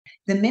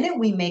The minute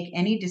we make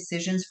any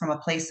decisions from a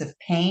place of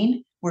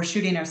pain, we're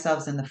shooting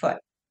ourselves in the foot.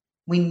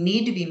 We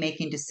need to be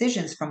making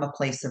decisions from a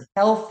place of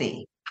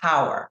healthy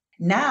power.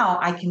 Now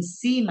I can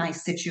see my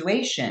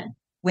situation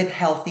with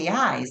healthy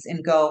eyes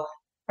and go,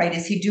 right,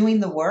 is he doing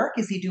the work?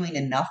 Is he doing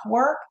enough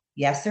work?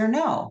 Yes or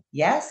no?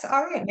 Yes.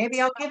 All right. Maybe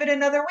I'll give it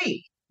another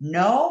week.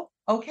 No.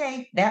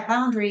 Okay. That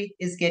boundary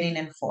is getting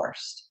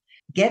enforced.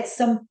 Get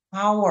some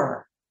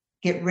power.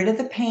 Get rid of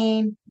the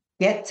pain.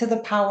 Get to the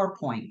power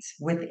points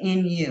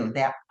within you,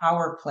 that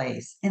power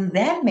place, and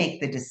then make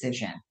the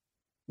decision,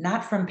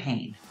 not from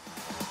pain.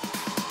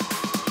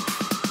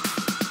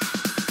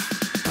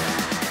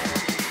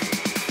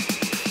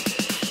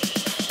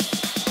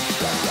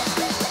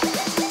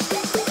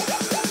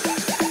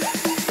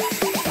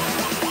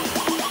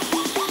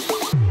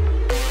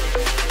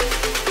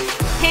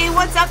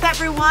 What's up,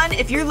 everyone?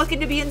 If you're looking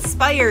to be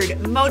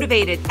inspired,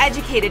 motivated,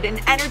 educated,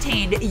 and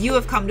entertained, you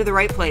have come to the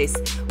right place.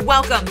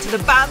 Welcome to the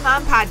Bomb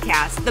Mom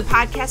Podcast, the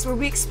podcast where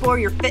we explore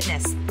your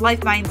fitness, life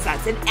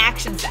mindsets, and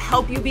actions that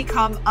help you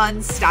become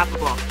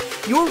unstoppable.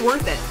 You're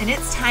worth it, and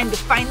it's time to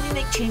finally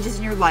make changes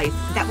in your life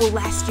that will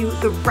last you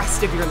the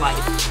rest of your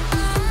life.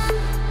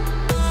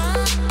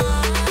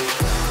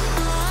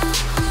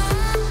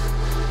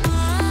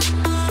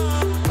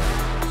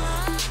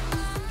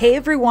 Hey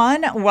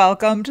everyone,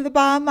 welcome to the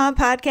Bomb Mom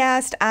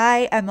Podcast.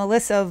 I am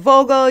Melissa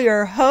Vogel,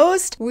 your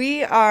host.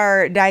 We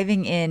are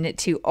diving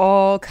into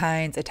all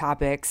kinds of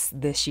topics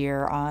this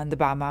year on the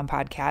Bomb Mom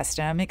Podcast,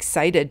 and I'm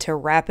excited to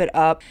wrap it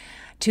up.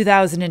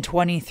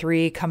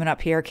 2023 coming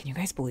up here. Can you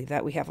guys believe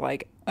that? We have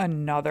like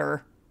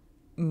another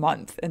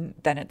month and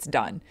then it's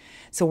done.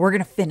 So we're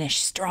going to finish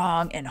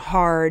strong and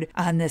hard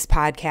on this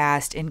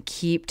podcast and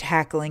keep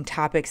tackling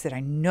topics that I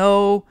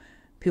know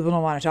people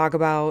don't want to talk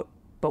about,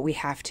 but we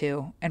have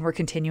to, and we're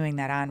continuing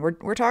that on.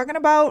 We're talking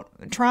about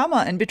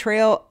trauma and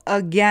betrayal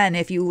again.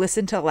 If you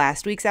listened to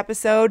last week's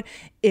episode,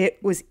 it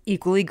was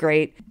equally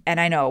great. And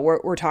I know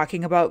we're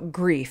talking about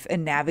grief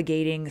and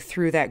navigating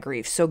through that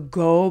grief. So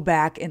go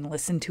back and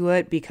listen to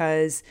it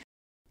because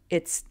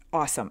it's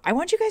awesome. I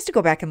want you guys to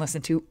go back and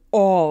listen to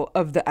all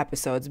of the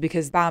episodes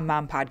because Bomb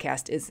Mom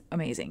Podcast is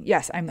amazing.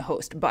 Yes, I'm the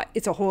host, but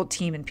it's a whole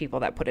team and people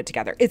that put it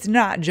together. It's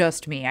not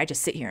just me. I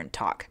just sit here and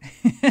talk.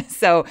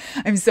 So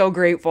I'm so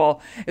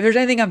grateful. If there's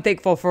anything I'm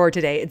thankful for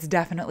today, it's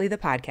definitely the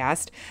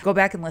podcast. Go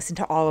back and listen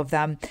to all of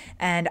them.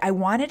 And I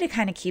wanted to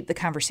kind of keep the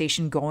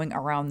conversation going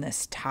around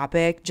this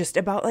topic, just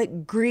about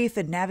like grief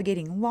and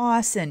navigating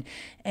loss and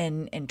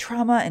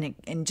trauma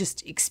and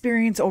just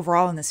experience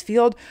overall in this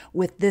field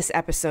with this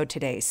episode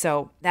today.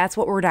 So that's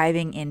what we're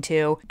diving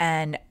into.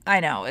 And I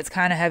know it's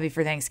kind of heavy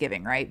for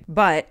Thanksgiving, right?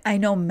 But I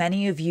know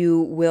many of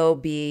you will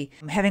be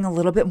having a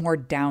little bit more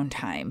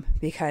downtime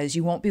because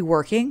you won't be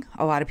working.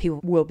 A lot of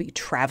people will be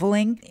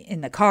traveling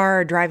in the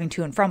car, driving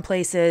to and from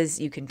places.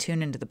 You can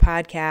tune into the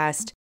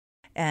podcast.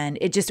 And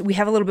we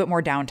have a little bit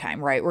more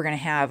downtime, right? We're going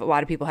to have, a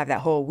lot of people have that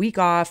whole week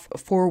off, a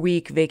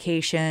 4-week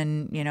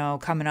vacation,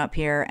 coming up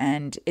here.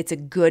 And it's a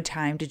good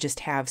time to just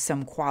have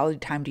some quality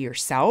time to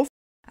yourself.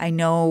 I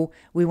know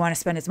we want to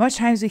spend as much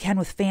time as we can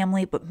with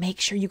family, but make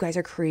sure you guys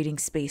are creating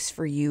space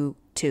for you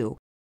too.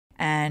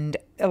 And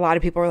a lot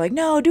of people are like,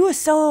 no, do a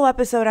solo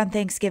episode on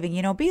Thanksgiving,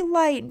 be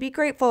light and be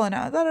grateful and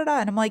And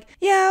I'm like,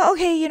 yeah,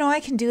 okay, I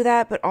can do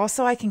that. But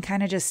also I can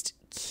kind of just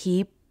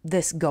keep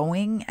this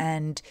going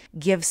and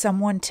give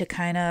someone to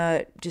kind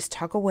of just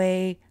tuck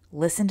away,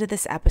 listen to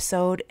this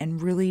episode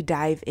and really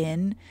dive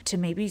in to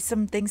maybe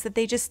some things that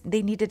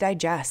they need to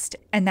digest.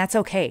 And that's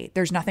okay.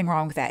 There's nothing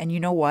wrong with that. And you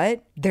know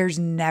what? There's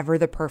never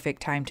the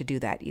perfect time to do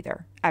that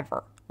either,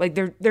 ever. Like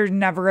there's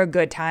never a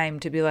good time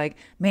to be like,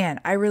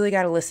 man, I really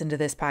got to listen to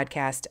this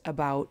podcast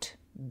about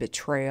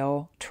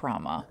betrayal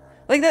trauma.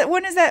 Like that,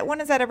 when is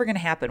that ever going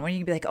to happen? When you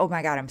can be like, oh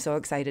my God, I'm so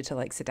excited to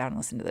like sit down and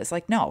listen to this.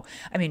 Like, no,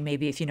 I mean,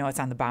 maybe if it's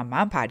on the Bomb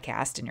Mom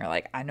Podcast and you're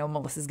like, I know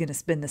Melissa's going to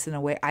spin this in a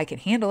way I can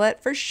handle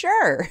it for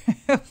sure.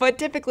 But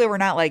typically we're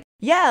not like,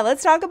 yeah,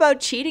 let's talk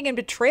about cheating and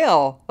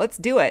betrayal. Let's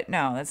do it.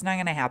 No, that's not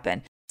going to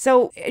happen.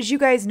 So as you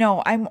guys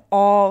know, I'm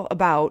all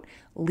about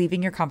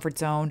leaving your comfort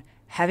zone,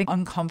 having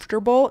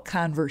uncomfortable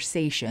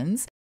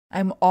conversations.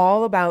 I'm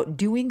all about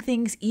doing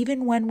things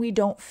even when we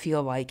don't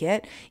feel like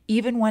it,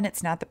 even when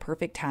it's not the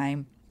perfect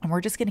time. And we're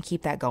just going to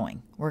keep that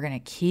going. We're going to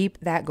keep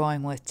that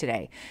going with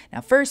today. Now,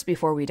 first,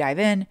 before we dive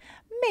in,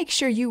 make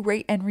sure you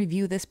rate and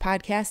review this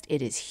podcast.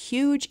 It is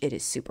huge. It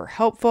is super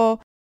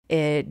helpful.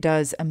 It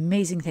does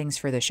amazing things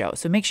for the show.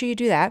 So make sure you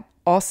do that.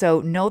 Also,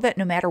 know that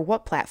no matter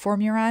what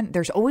platform you're on,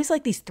 there's always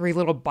like these 3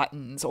 little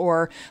buttons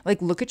or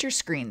like look at your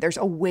screen. There's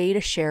a way to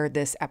share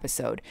this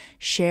episode.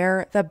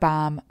 Share the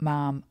Bomb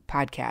Mom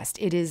Podcast.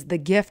 It is the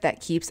gift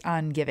that keeps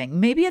on giving.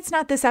 Maybe it's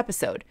not this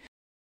episode.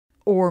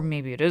 Or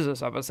maybe it is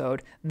this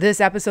episode.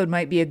 This episode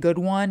might be a good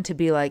one to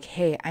be like,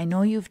 hey, I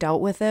know you've dealt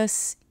with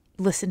this.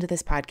 Listen to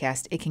this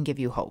podcast. It can give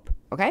you hope.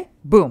 Okay?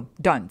 Boom.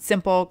 Done.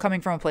 Simple.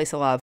 Coming from a place of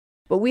love.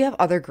 But we have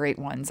other great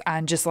ones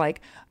on just like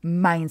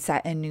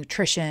mindset and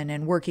nutrition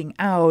and working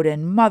out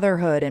and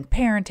motherhood and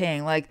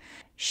parenting. Like,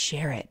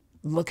 share it.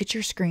 Look at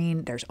your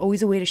screen. There's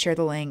always a way to share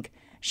the link.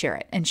 share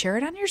it and share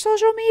it on your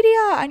social media,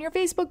 on your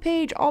Facebook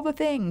page, all the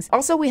things.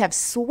 Also, we have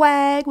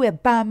swag. We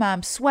have Bomb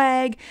Mom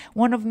swag.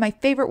 One of my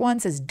favorite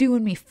ones is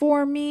Doing Me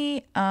For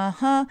Me.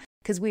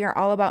 Because we are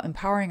all about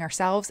empowering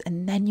ourselves,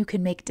 and then you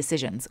can make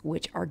decisions,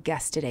 which our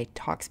guest today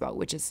talks about,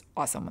 which is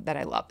awesome, that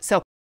I love.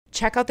 So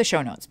check out the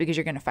show notes because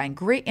you're going to find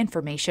great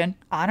information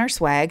on our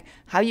swag,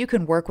 how you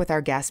can work with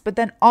our guests, but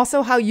then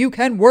also how you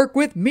can work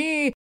with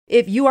me.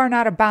 If you are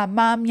not a bomb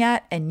mom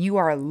yet and you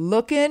are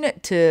looking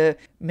to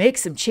make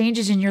some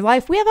changes in your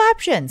life, we have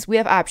options. We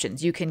have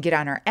options. You can get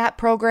on our app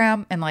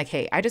program and like,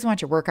 hey, I just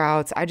want your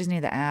workouts. I just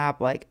need the app.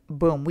 Like,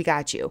 boom, we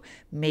got you.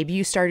 Maybe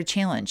you start a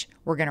challenge.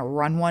 We're going to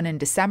run one in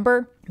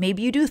December.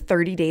 Maybe you do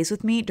 30 days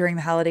with me during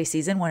the holiday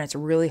season when it's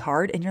really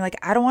hard and you're like,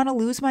 I don't want to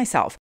lose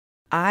myself.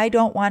 I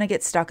don't want to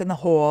get stuck in the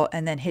hole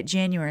and then hit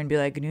January and be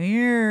like, new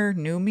year,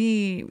 new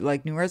me,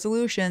 like new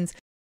resolutions.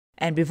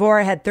 And before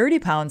I had 30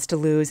 pounds to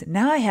lose,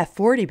 now I have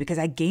 40 because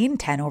I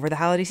gained 10 over the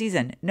holiday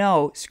season.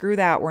 No, screw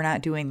that. We're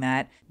not doing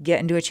that.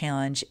 Get into a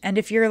challenge. And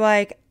if you're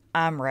like,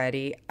 I'm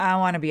ready, I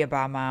want to be a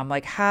bomb mom,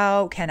 like,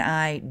 how can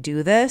I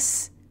do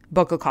this?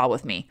 Book a call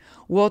with me.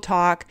 We'll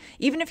talk.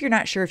 Even if you're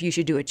not sure if you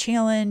should do a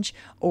challenge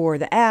or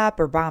the app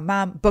or bomb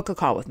mom, book a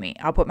call with me.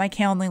 I'll put my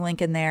Calendly link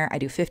in there. I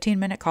do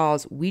 15-minute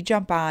calls. We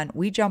jump on,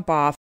 we jump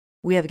off.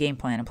 We have a game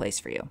plan in place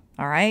for you.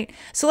 All right.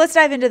 So let's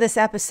dive into this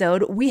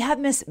episode. We have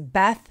Miss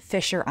Beth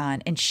Fischer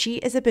on, and she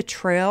is a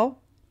betrayal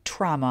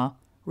trauma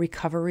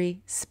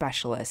recovery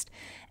specialist.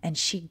 And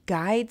she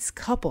guides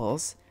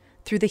couples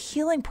through the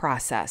healing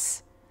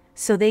process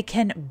so they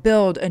can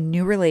build a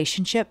new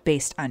relationship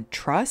based on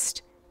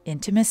trust,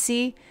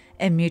 intimacy,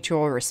 and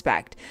mutual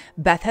respect.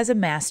 Beth has a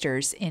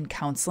master's in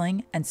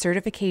counseling and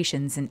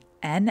certifications in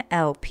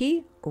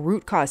NLP,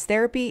 root cause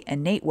therapy,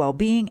 innate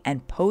well-being,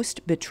 and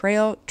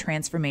post-betrayal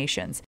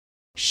transformations.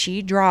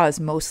 She draws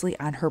mostly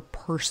on her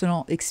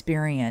personal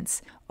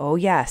experience. Oh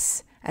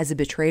yes, as a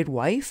betrayed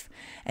wife,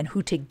 and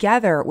who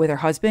together with her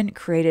husband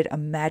created a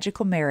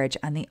magical marriage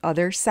on the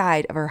other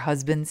side of her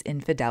husband's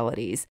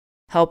infidelities.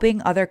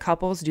 Helping other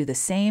couples do the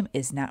same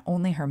is not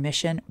only her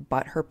mission,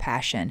 but her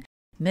passion.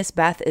 Miss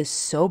Beth is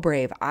so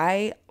brave.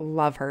 I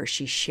love her.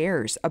 She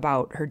shares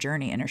about her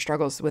journey and her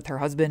struggles with her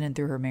husband and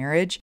through her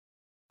marriage.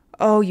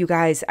 Oh, you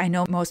guys, I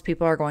know most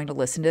people are going to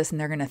listen to this and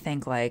they're going to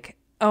think like,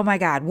 oh my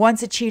God,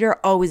 once a cheater,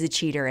 always a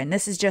cheater. And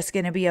this is just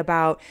going to be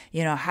about,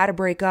 how to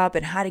break up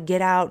and how to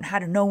get out and how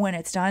to know when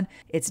it's done.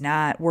 It's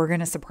not. We're going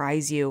to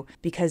surprise you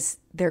because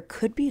there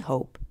could be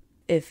hope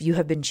if you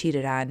have been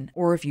cheated on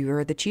or if you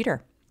are the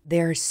cheater.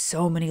 There's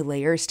so many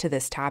layers to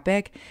this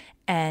topic.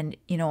 And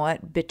you know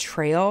what?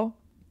 Betrayal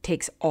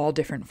takes all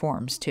different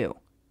forms too.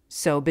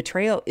 So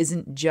betrayal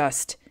isn't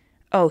just,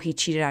 oh, he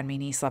cheated on me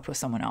and he slept with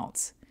someone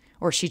else.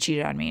 Or she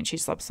cheated on me and she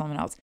slept with someone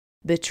else.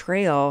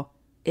 Betrayal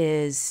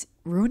is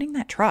ruining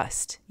that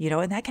trust,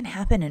 and that can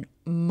happen in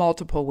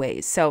multiple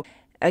ways. So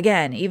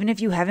again, even if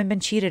you haven't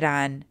been cheated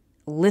on,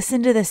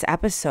 listen to this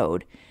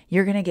episode.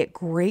 You're going to get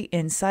great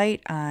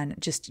insight on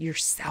just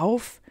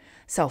yourself,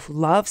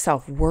 self-love,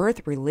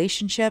 self-worth,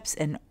 relationships,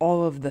 and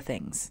all of the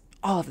things.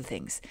 All of the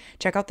things.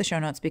 Check out the show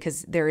notes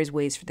because there is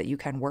ways that you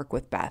can work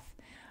with Beth.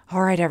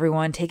 All right,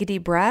 everyone, take a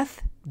deep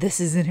breath. This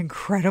is an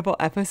incredible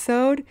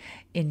episode.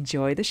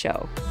 Enjoy the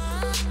show.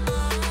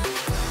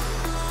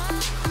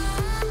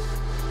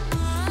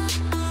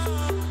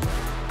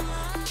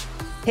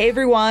 Hey,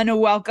 everyone.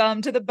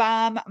 Welcome to the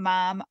Bomb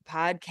Mom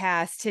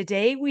podcast.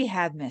 Today, we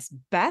have Miss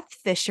Beth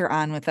Fischer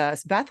on with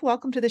us. Beth,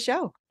 welcome to the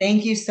show.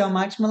 Thank you so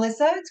much,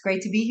 Melissa. It's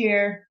great to be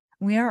here.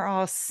 We are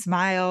all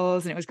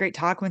smiles, and it was great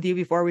talking with you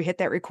before we hit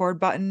that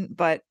record button.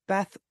 But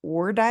Beth,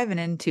 we're diving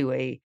into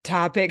a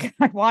topic.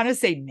 I want to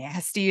say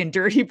nasty and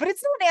dirty, but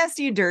it's not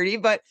nasty and dirty,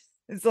 but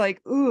it's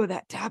like, ooh,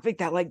 that topic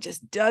that like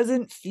just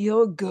doesn't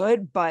feel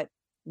good, but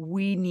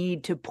we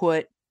need to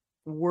put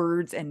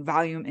words and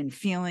volume and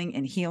feeling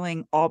and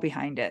healing all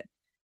behind it.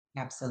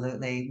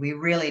 Absolutely. We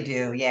really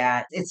do.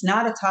 Yeah. It's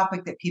not a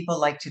topic that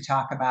people like to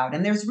talk about.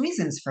 And there's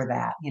reasons for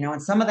that,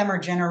 and some of them are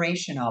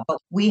generational, but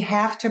we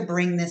have to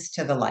bring this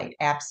to the light.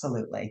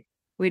 Absolutely.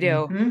 We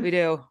do. Mhm. We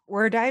do.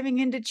 We're diving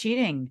into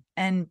cheating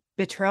and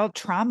betrayal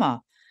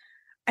trauma.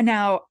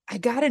 Now, I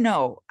got to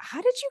know,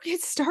 how did you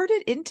get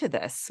started into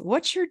this?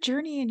 What's your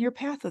journey and your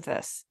path with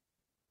this?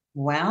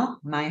 Well,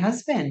 my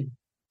husband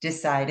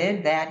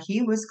decided that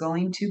he was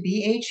going to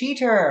be a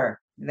cheater.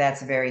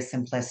 That's very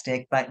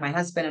simplistic, but my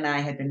husband and I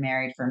had been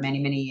married for many,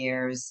 many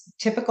years.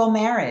 Typical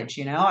marriage,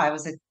 I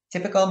was a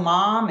typical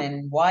mom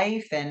and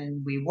wife,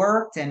 and we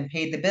worked and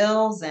paid the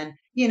bills and,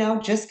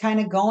 just kind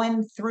of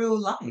going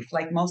through life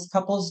like most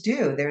couples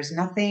do. There was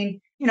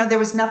nothing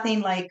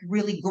like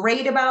really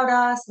great about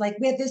us. Like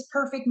we had this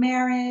perfect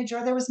marriage,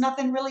 or there was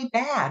nothing really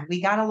bad.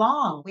 We got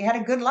along. We had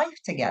a good life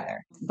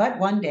together. But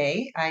one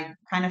day I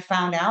kind of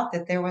found out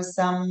that there was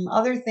some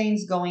other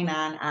things going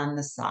on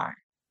the side.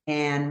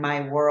 And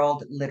my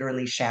world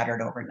literally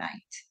shattered overnight.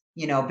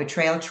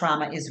 Betrayal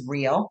trauma is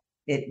real.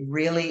 It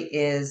really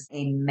is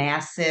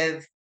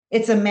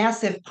it's a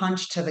massive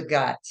punch to the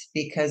gut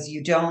because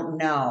you don't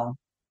know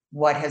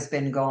what has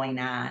been going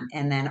on.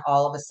 And then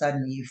all of a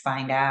sudden you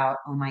find out,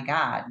 oh my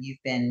God, you've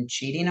been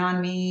cheating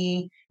on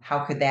me.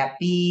 How could that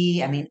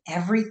be? I mean,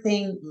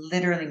 everything,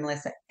 literally,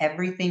 Melissa,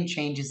 everything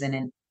changes in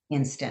an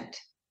instant.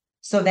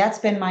 So that's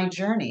been my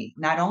journey.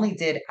 Not only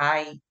did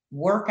I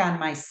work on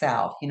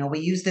myself, we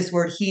use this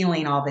word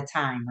healing all the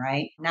time,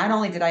 right? Not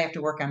only did I have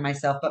to work on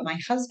myself, but my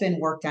husband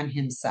worked on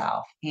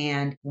himself.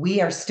 And we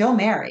are still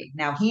married.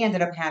 Now, he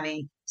ended up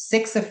having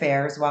 6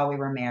 affairs while we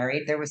were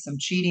married. There was some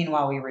cheating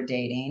while we were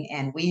dating.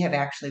 And we have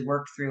actually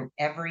worked through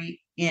every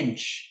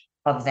inch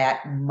of that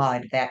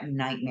mud, that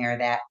nightmare,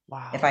 that,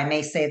 if I Wow.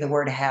 may say the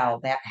word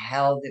hell, that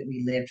hell that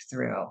we lived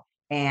through.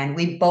 And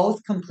we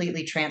both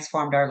completely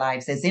transformed our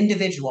lives as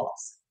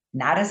individuals,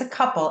 not as a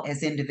couple,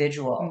 as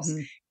individuals. Hmm.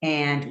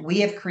 And we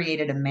have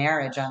created a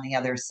marriage on the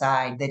other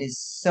side that is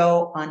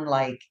so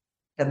unlike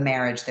the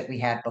marriage that we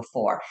had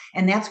before.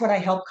 And that's what I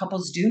help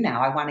couples do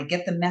now. I want to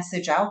get the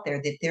message out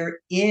there that there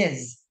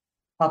is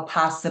a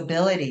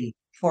possibility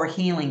for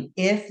healing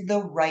if the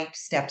right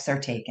steps are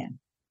taken.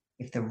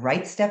 If the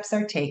right steps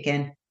are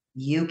taken,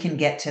 you can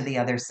get to the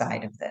other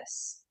side of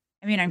this.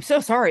 I mean, I'm so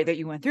sorry that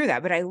you went through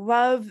that, but I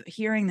love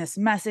hearing this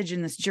message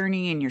and this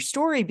journey in your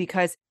story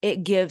because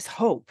it gives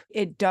hope.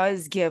 It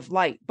does give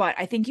light. But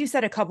I think you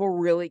said a couple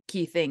really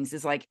key things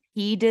is like,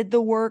 he did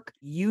the work,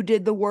 you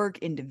did the work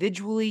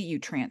individually, you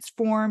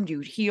transformed, you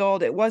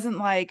healed. It wasn't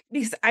like,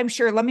 because I'm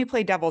sure, let me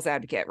play devil's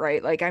advocate,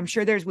 right? Like, I'm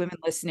sure there's women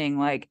listening,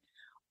 like,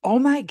 oh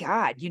my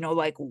God,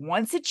 like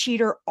once a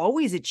cheater,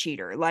 always a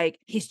cheater. Like,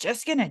 he's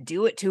just going to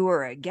do it to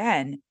her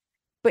again.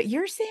 But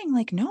you're saying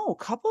like, no,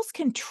 couples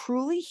can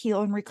truly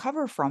heal and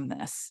recover from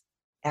this.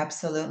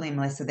 Absolutely,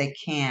 Melissa, they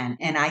can.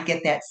 And I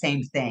get that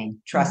same thing,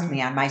 trust Mhm.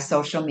 me, on my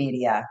social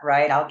media,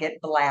 right? I'll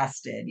get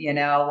blasted,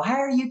 why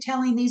are you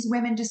telling these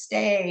women to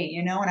stay?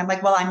 And I'm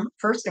like, well, I'm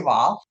first of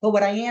all, but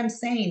what I am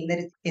saying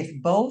that if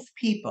both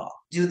people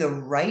do the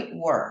right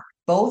work,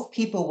 both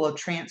people will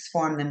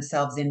transform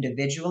themselves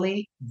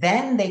individually,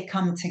 then they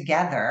come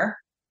together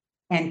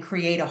and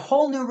create a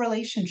whole new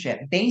relationship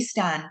based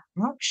on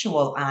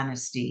actual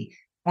honesty,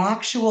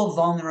 actual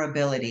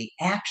vulnerability,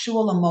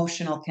 actual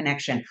emotional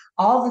connection,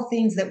 all the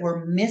things that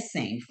were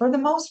missing for the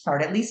most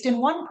part, at least in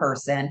one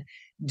person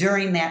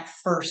during that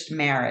first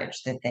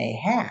marriage that they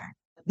had.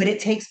 But it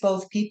takes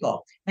both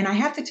people. And I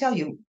have to tell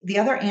you, the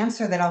other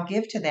answer that I'll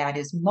give to that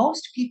is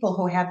most people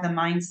who have the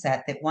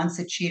mindset that once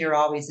a cheater,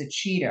 always a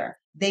cheater,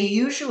 they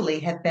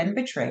usually have been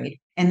betrayed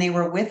and they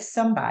were with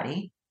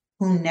somebody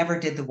who never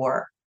did the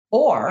work,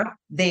 or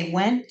they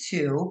went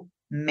to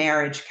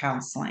marriage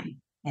counseling.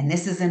 And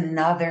this is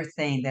another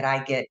thing that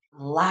I get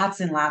lots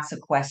and lots of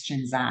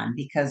questions on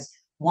because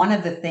one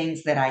of the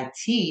things that I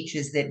teach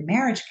is that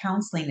marriage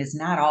counseling is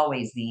not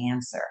always the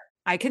answer.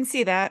 I can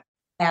see that.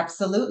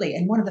 Absolutely.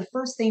 And one of the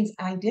first things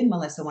I did,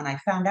 Melissa, when I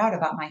found out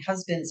about my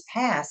husband's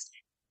past,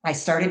 I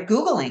started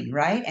Googling,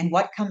 right? And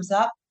what comes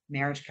up?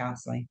 Marriage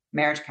counseling,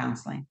 marriage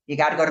counseling. You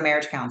got to go to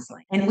marriage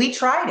counseling. And we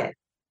tried it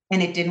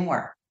and it didn't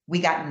work. We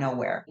got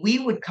nowhere. We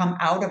would come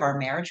out of our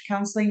marriage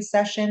counseling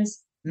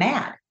sessions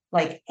mad,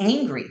 like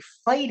angry,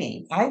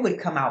 fighting. I would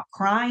come out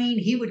crying.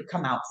 He would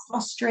come out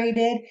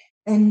frustrated.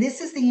 And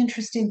this is the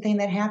interesting thing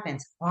that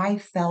happens. I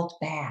felt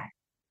bad.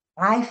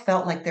 I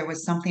felt like there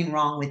was something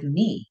wrong with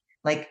me.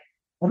 Like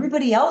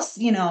everybody else,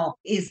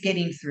 is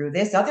getting through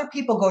this. Other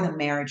people go to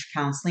marriage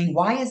counseling.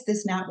 Why is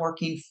this not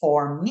working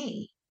for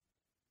me?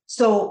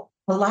 So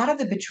a lot of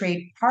the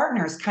betrayed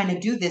partners kind of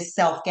do this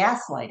self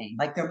gaslighting.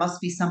 Like there must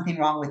be something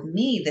wrong with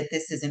me that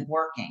this isn't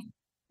working.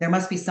 There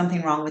must be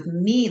something wrong with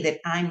me that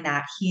I'm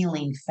not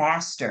healing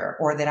faster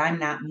or that I'm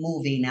not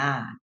moving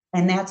on.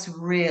 And it's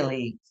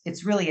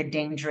really a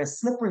dangerous,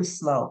 slippery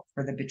slope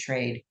for the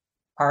betrayed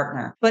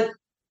partner. But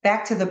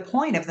back to the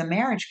point of the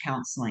marriage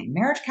counseling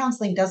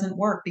doesn't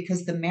work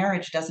because the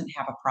marriage doesn't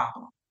have a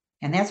problem.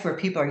 And that's where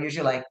people are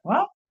usually like,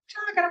 well,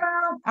 talking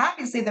about?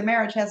 Obviously, the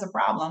marriage has a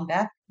problem,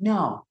 Beth.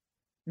 No,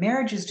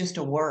 marriage is just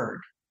a word.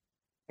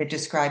 It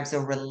describes a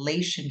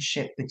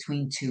relationship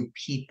between two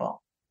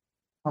people.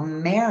 A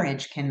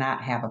marriage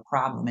cannot have a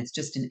problem. It's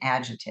just an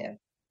adjective.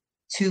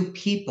 Two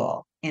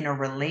people in a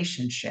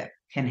relationship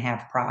can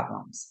have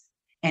problems.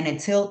 And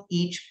until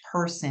each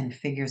person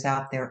figures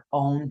out their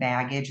own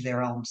baggage,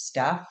 their own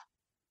stuff,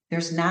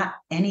 there's not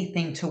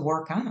anything to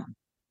work on.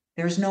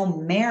 There's no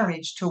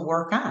marriage to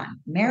work on.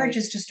 Marriage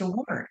Right. is just a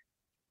word.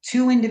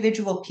 Two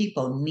individual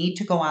people need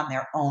to go on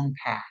their own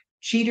path.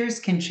 Cheaters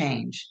can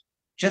change,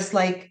 just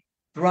like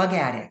drug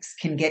addicts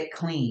can get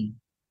clean,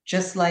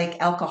 just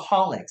like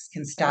alcoholics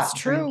can That's stop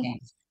true.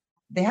 drinking.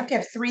 They have to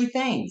have 3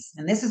 things.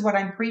 And this is what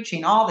I'm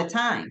preaching all the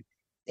time.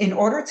 In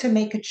order to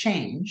make a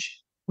change,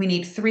 we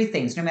need 3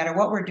 things, no matter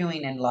what we're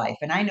doing in life.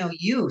 And I know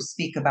you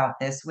speak about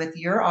this with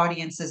your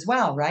audience as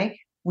well, right?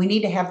 We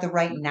need to have the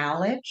right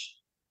knowledge,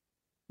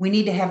 we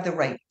need to have the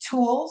right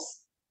tools,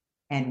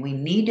 and we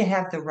need to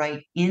have the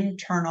right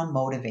internal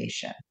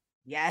motivation.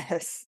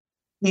 Yes.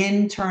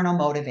 Internal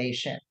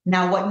motivation.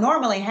 Now, what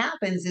normally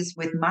happens is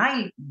with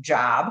my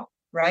job,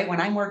 right,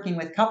 when I'm working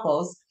with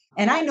couples,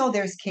 and I know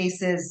there's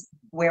cases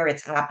where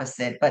it's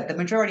opposite, but the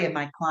majority of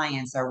my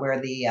clients are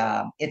where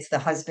it's the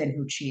husband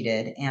who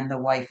cheated and the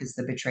wife is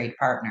the betrayed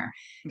partner.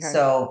 Okay.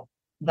 So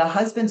the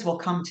husbands will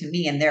come to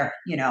me and they're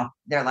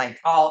like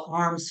all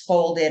arms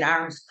folded,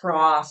 arms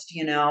crossed,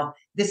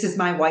 this is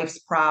my wife's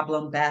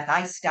problem, Beth.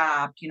 I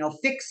stopped,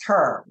 fix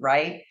her,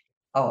 right?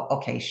 Oh,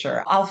 okay,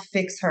 sure. I'll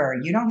fix her.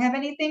 You don't have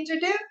anything to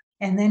do?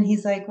 And then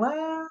he's like,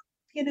 well,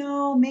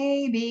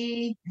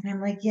 maybe. And I'm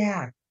like,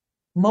 yeah.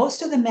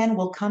 Most of the men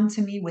will come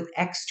to me with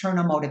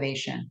external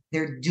motivation.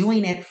 They're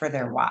doing it for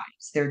their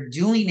wives. They're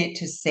doing it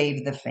to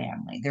save the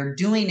family. They're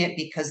doing it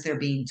because they're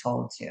being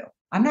told to.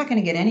 I'm not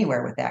going to get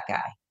anywhere with that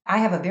guy. I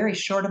have a very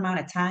short amount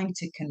of time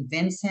to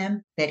convince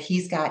him that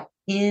he's got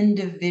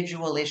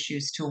individual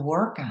issues to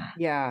work on.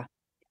 Yeah.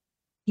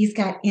 He's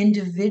got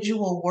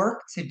individual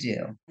work to do.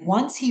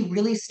 Once he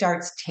really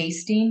starts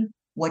tasting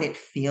what it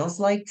feels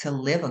like to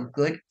live a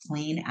good,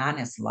 clean,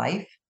 honest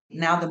life,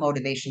 now the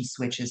motivation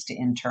switches to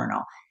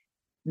internal.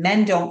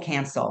 Men don't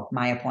cancel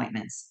my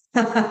appointments.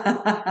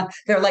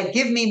 They're like,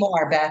 give me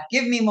more, Beth.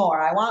 Give me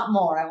more. I want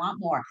more. I want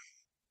more.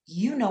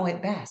 You know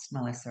it best,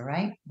 Melissa,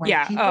 right? When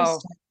Yeah. people Oh,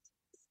 start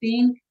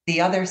seeing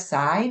the other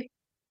side,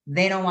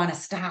 they don't want to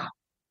stop.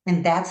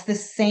 And that's the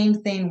same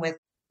thing with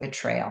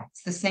betrayal.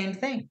 It's the same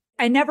thing.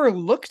 I never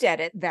looked at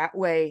it that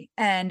way.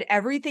 And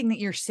everything that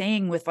you're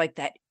saying with like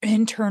that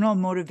internal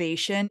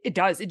motivation, it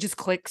just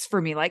clicks for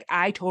me. Like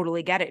I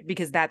totally get it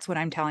because that's what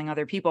I'm telling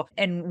other people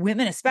and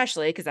women,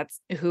 especially because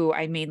that's who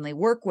I mainly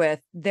work with.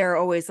 They're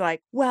always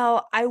like,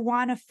 well, I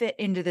want to fit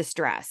into this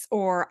dress,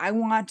 or I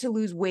want to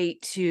lose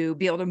weight to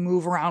be able to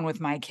move around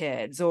with my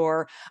kids,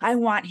 or I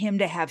want him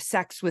to have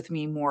sex with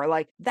me more.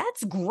 Like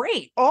that's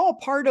great. All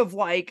part of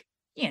like,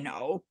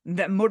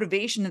 the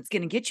motivation that's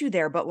going to get you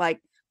there. But like,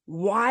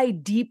 why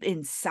deep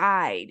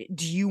inside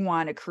do you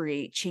want to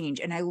create change?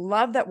 And I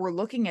love that we're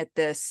looking at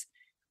this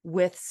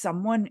with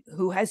someone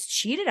who has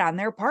cheated on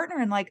their partner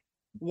and like,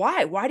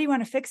 why? Why do you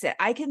want to fix it?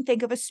 I can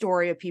think of a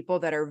story of people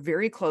that are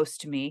very close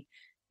to me,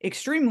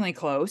 extremely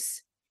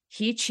close.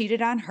 He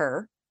cheated on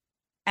her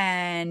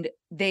and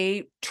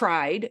they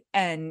tried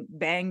and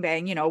bang,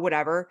 bang,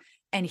 whatever.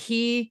 And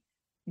he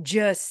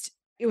just,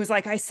 it was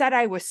like, I said,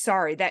 I was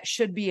sorry. That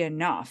should be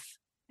enough.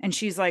 And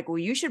she's like, well,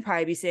 you should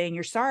probably be saying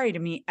you're sorry to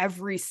me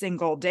every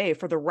single day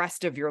for the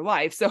rest of your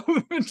life. So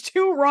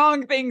two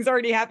wrong things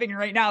already happening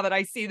right now that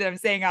I see them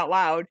saying out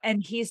loud.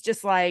 And he's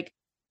just like,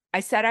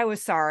 I said I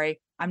was sorry.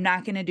 I'm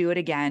not going to do it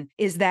again.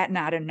 Is that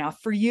not enough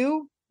for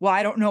you? Well,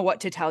 I don't know what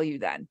to tell you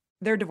then.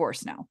 They're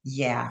divorced now.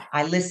 Yeah,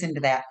 I listened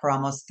to that for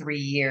almost 3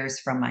 years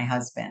from my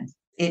husband.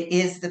 It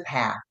is the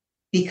path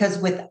because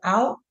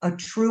without a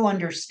true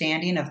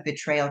understanding of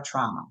betrayal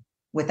trauma,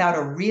 without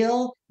a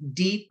real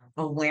deep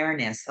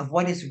awareness of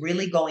what is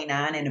really going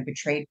on in a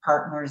betrayed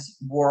partner's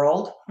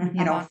world,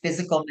 Uh-huh.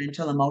 physical,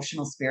 mental,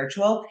 emotional,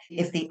 spiritual,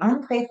 if the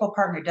unfaithful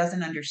partner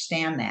doesn't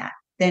understand that,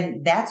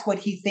 then that's what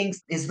he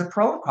thinks is the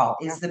protocol,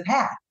 Yeah. is the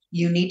path.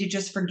 You need to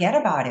just forget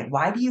about it.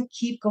 Why do you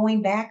keep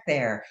going back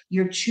there?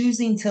 You're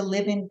choosing to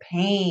live in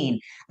pain.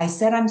 I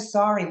said, I'm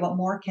sorry. What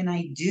more can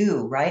I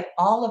do? Right?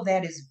 All of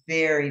that is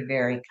very,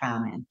 very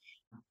common.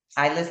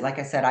 Like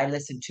I said, I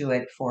listened to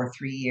it for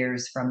 3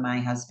 years from my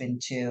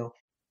husband too.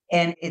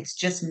 And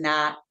it's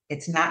not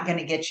going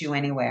to get you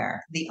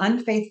anywhere. The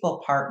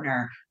unfaithful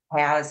partner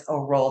has a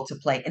role to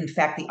play. In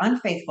fact, the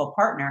unfaithful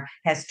partner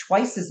has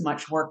twice as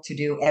much work to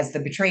do as the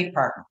betrayed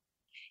partner.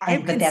 I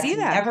But can that's see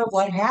that. never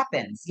what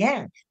happens.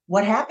 Yeah.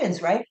 What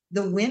happens, right?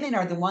 The women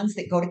are the ones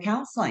that go to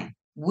counseling.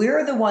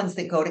 We're the ones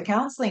that go to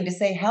counseling to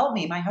say, help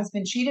me. My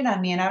husband cheated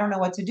on me and I don't know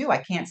what to do. I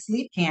can't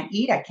sleep, can't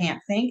eat, I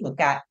can't think. We've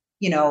got,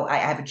 I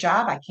have a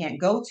job I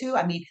can't go to.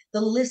 I mean,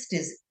 the list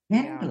is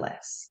Yeah.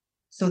 endless.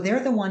 So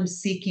they're the ones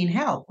seeking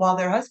help while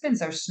their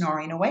husbands are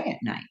snoring away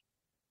at night.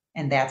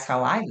 And that's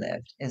how I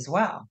lived as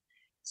well.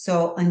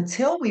 So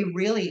until we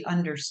really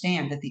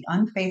understand that the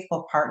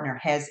unfaithful partner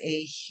has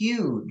a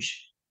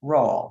huge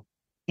role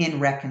in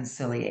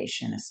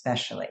reconciliation,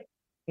 especially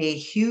a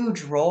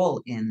huge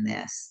role in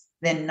this,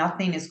 then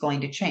nothing is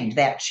going to change.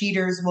 That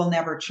cheaters will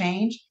never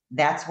change.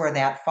 That's where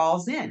that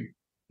falls in.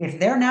 If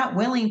they're not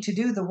willing to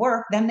do the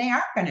work, then they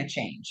aren't going to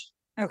change.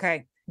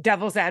 Okay.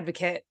 Devil's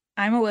advocate.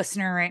 I'm a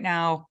listener right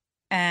now.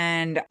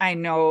 And I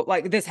know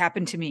like this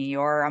happened to me,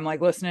 or I'm like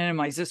listening and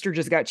my sister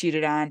just got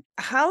cheated on.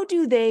 How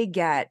do they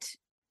get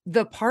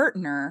the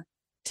partner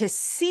to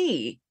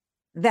see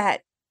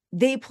that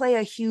they play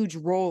a huge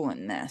role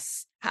in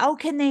this? How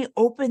can they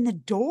open the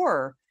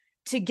door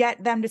to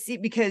get them to see?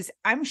 Because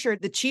I'm sure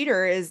the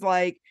cheater is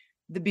like,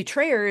 the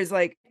betrayer is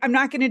like, I'm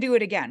not going to do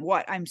it again.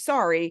 What? I'm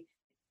sorry.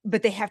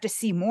 But they have to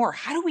see more.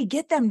 How do we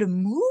get them to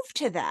move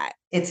to that?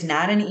 It's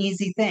not an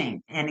easy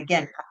thing. And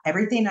again,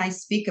 everything I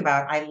speak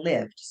about, I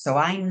lived. So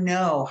I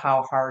know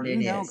how hard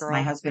it is. My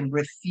Girl. husband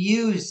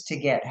refused to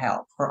get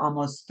help for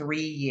almost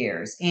 3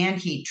 years. And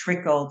he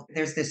trickled.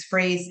 There's this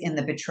phrase in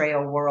the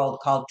betrayal world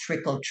called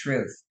trickle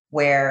truth,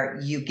 where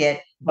you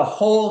get the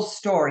whole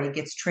story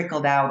gets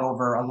trickled out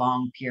over a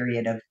long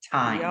period of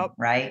time, Yep.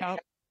 right? Yep.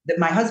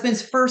 My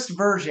husband's first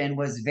version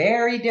was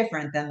very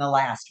different than the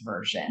last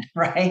version,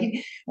 right?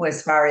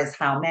 As far as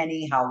how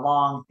many, how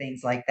long,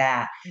 things like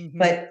that. Mm-hmm.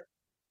 But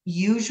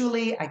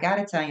usually, I got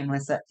to tell you,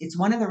 Melissa, it's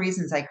one of the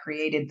reasons I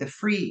created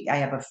I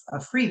have a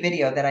free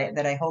video that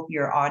I hope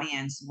your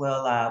audience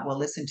will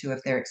listen to if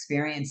they're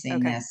experiencing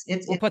Okay. this. We'll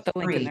It's put the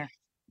link in free. there.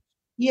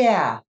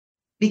 Yeah,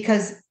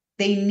 because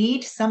they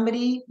need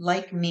somebody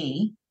like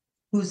me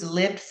who's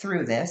lived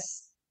through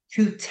this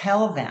to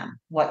tell them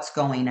what's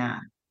going on.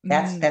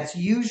 Mm, That's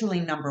usually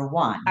number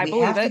one. I We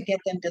believe have to it. get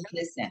them to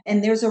listen.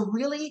 And there's a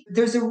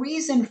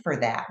reason for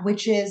that,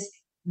 which is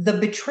the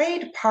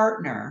betrayed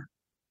partner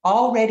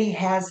already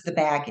has the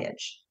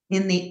baggage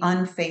in the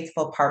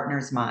unfaithful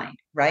partner's mind,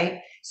 right?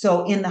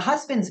 So in the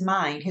husband's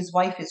mind, his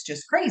wife is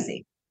just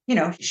crazy.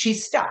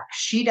 She's stuck.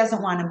 She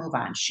doesn't want to move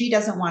on. She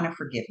doesn't want to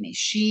forgive me.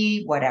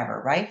 She,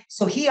 whatever, right?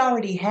 So he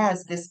already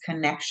has this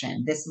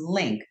connection, this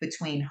link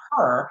between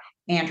her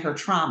and her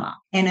trauma.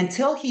 And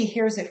until he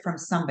hears it from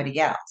somebody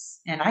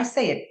else, and I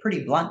say it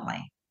pretty bluntly,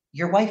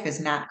 your wife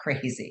is not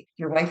crazy.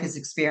 Your wife is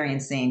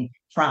experiencing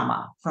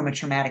trauma from a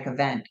traumatic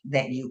event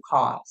that you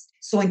caused.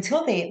 So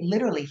until they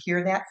literally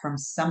hear that from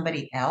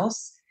somebody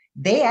else,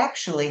 they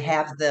actually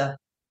have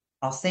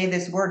I'll say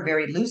this word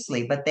very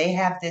loosely, but they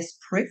have this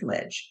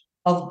privilege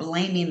of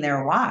blaming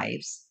their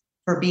wives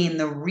for being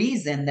the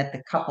reason that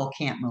the couple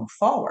can't move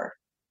forward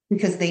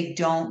because they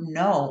don't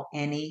know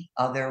any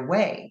other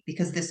way,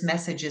 because this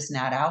message is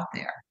not out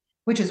there,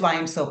 which is why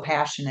I'm so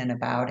passionate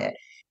about it.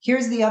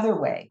 Here's the other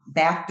way.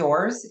 Back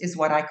doors is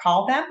what I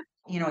call them.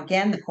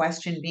 Again, the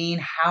question being,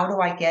 how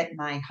do I get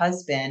my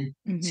husband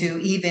Mm-hmm.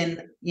 to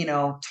even,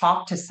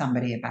 talk to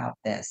somebody about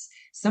this?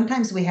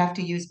 Sometimes we have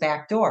to use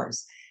back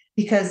doors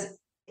because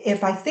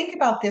if I think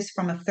about this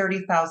from a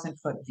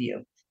 30,000-foot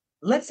view,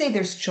 let's say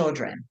there's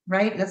children,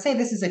 right? Let's say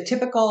this is a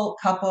typical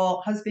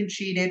couple, husband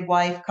cheated,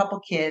 wife, couple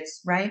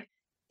kids, right?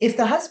 If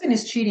the husband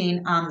is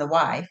cheating on the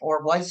wife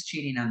or was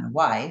cheating on the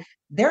wife,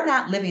 they're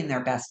not living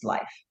their best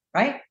life,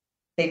 right?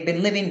 They've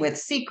been living with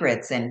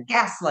secrets and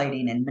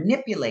gaslighting and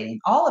manipulating.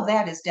 All of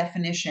that is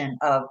definition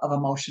of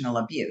emotional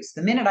abuse.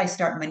 The minute I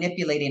start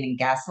manipulating and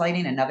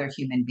gaslighting another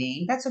human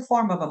being, that's a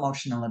form of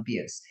emotional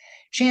abuse.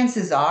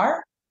 Chances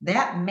are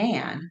that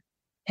man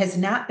has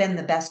not been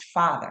the best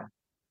father.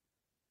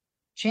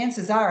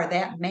 Chances are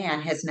that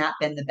man has not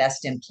been the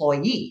best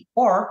employee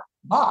or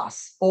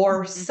boss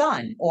or Mm-hmm.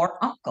 son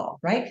or uncle,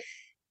 right?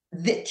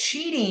 That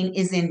cheating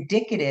is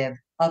indicative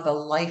of a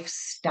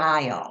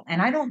lifestyle. And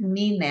I don't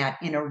mean that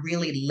in a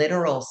really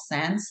literal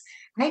sense.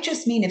 I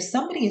just mean if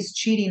somebody is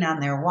cheating on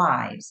their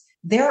wives,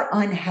 they're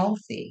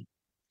unhealthy.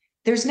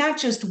 There's not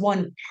just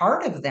one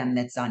part of them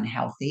that's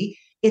unhealthy,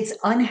 it's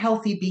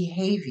unhealthy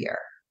behavior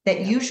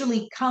that Yep.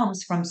 usually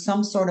comes from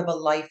some sort of a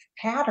life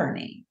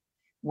patterning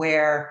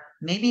where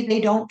maybe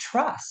they don't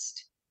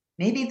trust.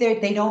 Maybe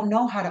they don't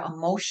know how to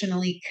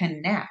emotionally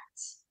connect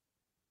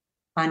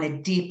on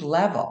a deep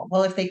level.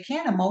 Well, if they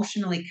can't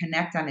emotionally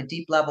connect on a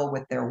deep level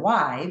with their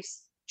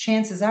wives,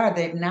 chances are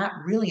they've not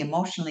really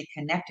emotionally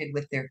connected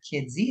with their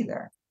kids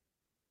either.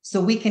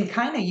 So we can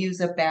kind of use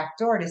a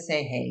backdoor to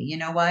say, hey, you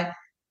know what?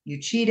 You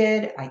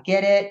cheated. I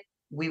get it.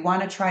 We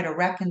want to try to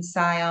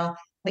reconcile.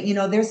 But,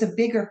 there's a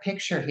bigger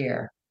picture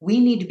here. We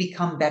need to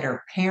become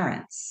better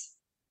parents.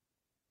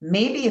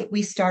 Maybe if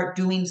we start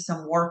doing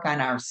some work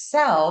on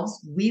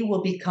ourselves, we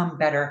will become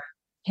better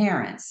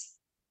parents.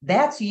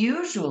 That's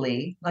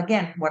usually,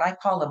 again, what I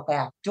call a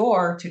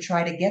backdoor to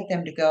try to get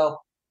them to go,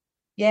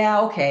 yeah,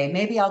 okay,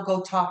 maybe I'll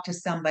go talk to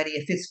somebody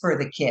if it's for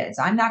the kids.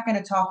 I'm not going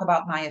to talk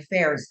about my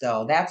affairs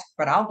though.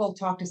 But I'll go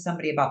talk to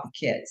somebody about the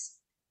kids.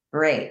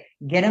 Great.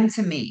 Get them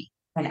to me.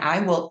 And I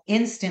will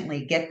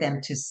instantly get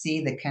them to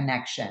see the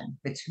connection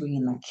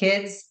between the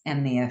kids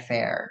and the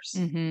affairs.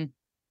 Mm-hmm.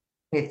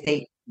 If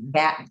they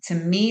that to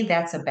me,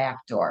 that's a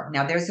backdoor.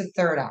 Now there's a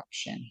third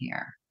option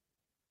here,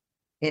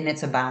 and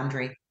it's a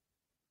boundary.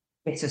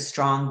 It's a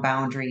strong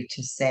boundary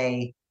to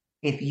say,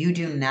 if you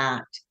do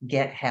not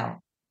get help,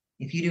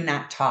 if you do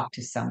not talk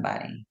to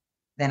somebody,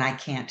 then I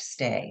can't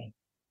stay.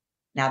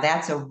 Now,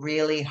 that's a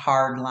really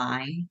hard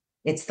line.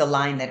 It's the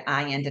line that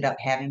I ended up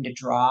having to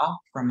draw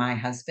for my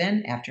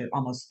husband after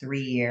almost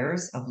 3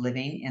 years of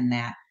living in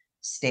that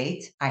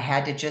state. I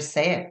had to just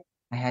say it.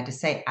 I had to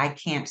say, I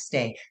can't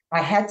stay.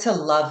 I had to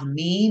love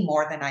me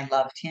more than I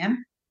loved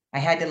him. I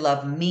had to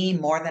love me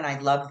more than I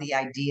loved the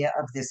idea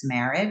of this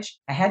marriage.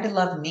 I had to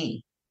love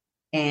me.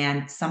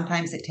 And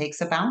sometimes it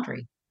takes a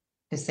boundary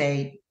to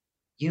say,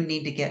 you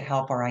need to get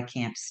help or I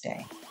can't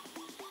stay.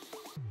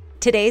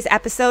 Today's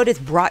episode is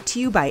brought to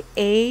you by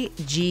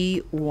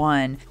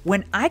AG1.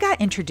 When I got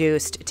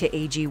introduced to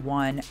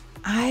AG1,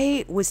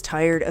 I was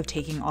tired of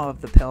taking all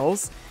of the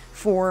pills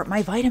for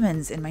my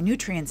vitamins and my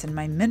nutrients and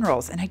my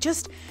minerals. And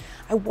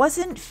I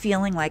wasn't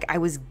feeling like I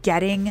was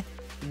getting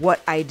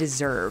what I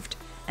deserved.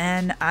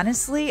 And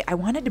honestly, I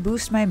wanted to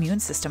boost my immune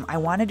system. I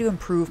wanted to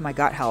improve my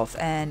gut health,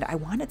 and I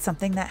wanted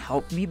something that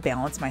helped me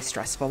balance my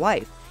stressful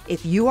life.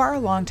 If you are a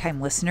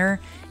longtime listener,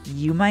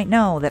 you might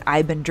know that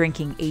I've been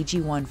drinking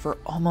AG1 for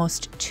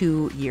almost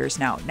 2 years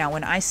now. Now,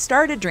 when I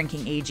started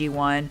drinking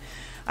AG1,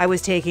 I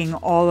was taking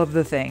all of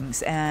the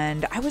things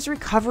and I was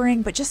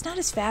recovering, but just not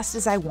as fast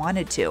as I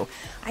wanted to.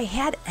 I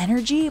had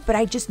energy, but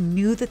I just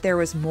knew that there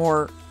was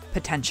more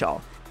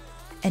potential.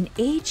 And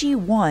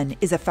AG1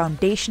 is a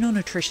foundational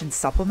nutrition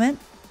supplement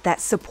that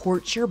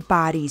supports your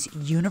body's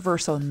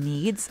universal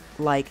needs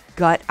like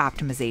gut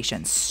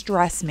optimization,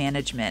 stress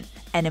management,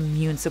 and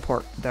immune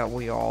support that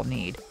we all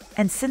need.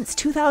 And since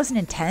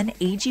 2010,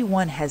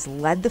 AG1 has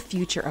led the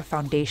future of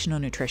foundational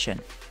nutrition,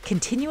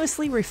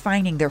 continuously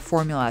refining their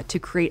formula to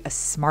create a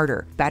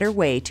smarter, better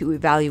way to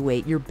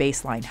evaluate your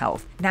baseline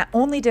health. Not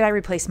only did I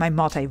replace my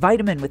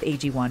multivitamin with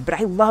AG1, but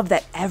I love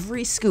that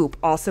every scoop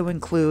also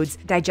includes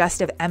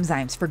digestive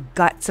enzymes for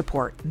gut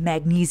support,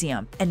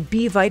 magnesium, and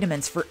B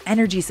vitamins for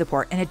energy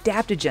support, and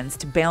adaptogens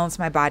to balance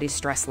my body's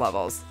stress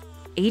levels.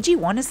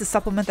 AG1 is the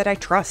supplement that I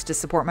trust to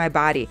support my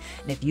body,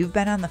 and if you've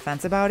been on the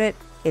fence about it,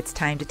 it's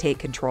time to take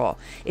control.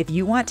 If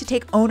you want to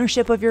take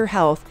ownership of your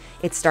health,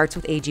 it starts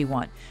with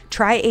AG1.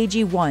 Try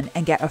AG1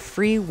 and get a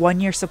free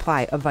 1-year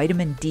supply of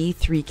vitamin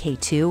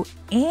D3K2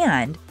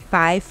 and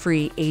 5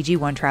 free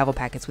AG1 travel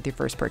packets with your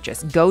first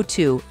purchase. Go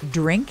to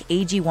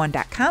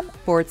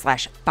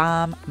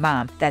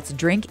drinkag1.com/bombmom. That's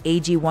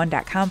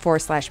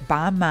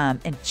drinkag1.com/bombmom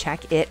and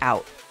check it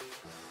out.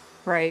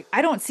 Right.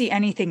 I don't see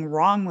anything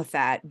wrong with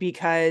that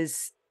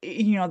because,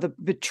 the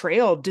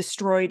betrayal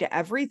destroyed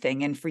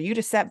everything. And for you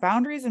to set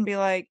boundaries and be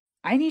like,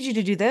 I need you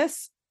to do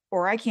this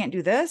or I can't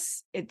do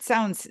this, it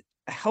sounds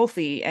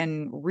healthy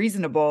and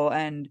reasonable.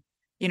 And,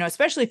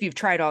 especially if you've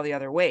tried all the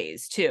other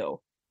ways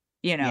too,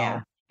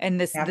 Yeah,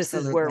 and this is where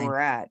absolutely. we're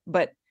at.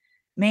 But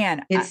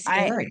man, It's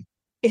scary.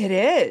 it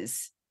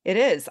is. It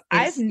is. It's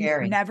I've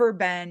scary. never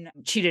been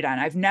cheated on.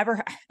 I've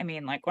never,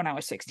 like when I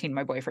was 16,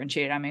 my boyfriend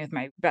cheated on me with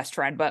my best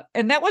friend,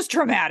 and that was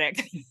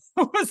traumatic.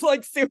 It was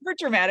like super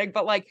traumatic,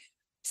 but like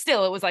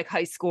still, it was like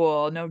high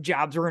school, no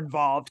jobs were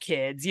involved,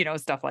 kids,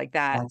 stuff like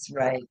that. That's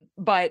right.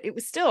 But it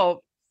was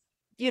still,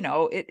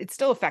 it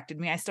still affected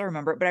me. I still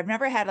remember it, but I've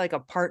never had like a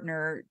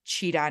partner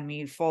cheat on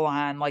me full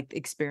on, like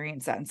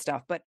experience that and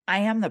stuff. But I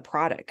am the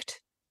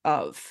product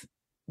of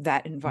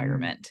that Mm,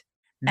 environment.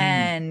 mm.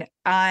 And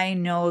I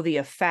know the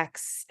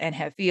effects and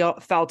have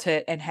felt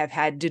it and have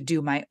had to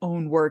do my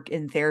own work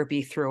in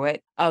therapy through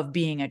it of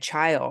being a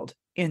child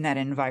in that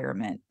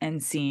environment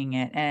and seeing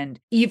it. And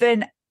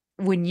even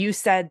when you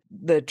said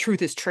the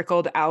truth is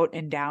trickled out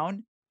and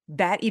down,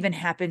 that even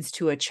happens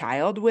to a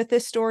child with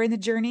this story in the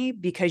journey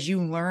because you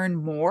learn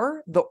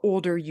more the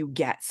older you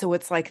get. So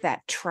it's like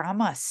that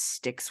trauma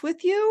sticks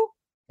with you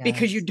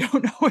because you Yes.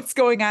 don't know what's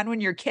going on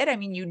when you're a kid. I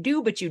mean, you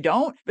do, but you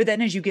don't. But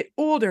then as you get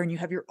older and you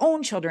have your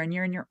own children,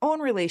 you're in your own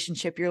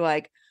relationship, you're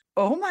like,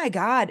 oh my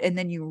God. And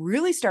then you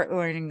really start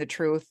learning the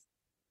truth.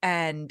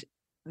 And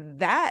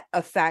that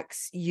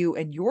affects you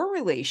and your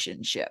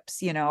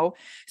relationships.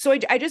 So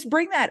I just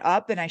bring that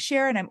up and I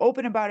share and I'm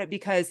open about it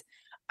because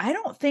I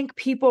don't think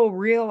people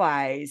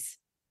realize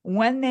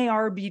when they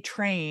are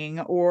betraying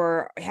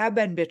or have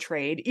been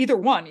betrayed, either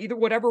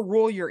whatever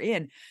role you're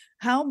in,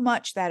 how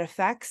much that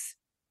affects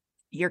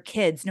your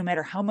kids, no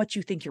matter how much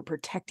you think you're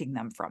protecting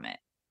them from it.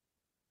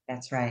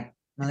 That's right.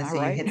 Am I Melissa,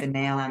 you right? hit the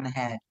nail on the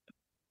head.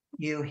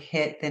 You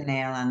hit the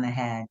nail on the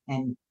head.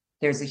 And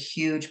there's a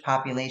huge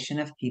population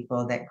of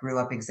people that grew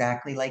up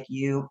exactly like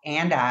you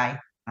and I.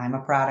 I'm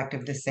a product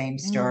of the same Mm,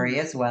 story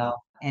as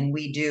well. And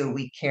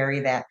we carry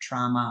that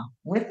trauma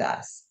with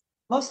us.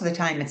 Most of the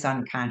time it's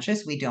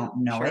unconscious. We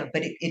don't know it, sure.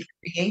 but it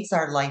creates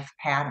our life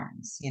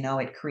patterns.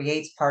 It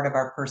creates part of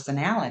our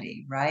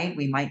personality, right?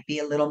 We might be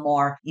a little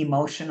more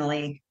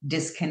emotionally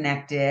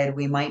disconnected.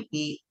 We might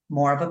be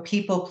more of a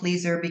people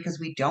pleaser because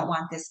we don't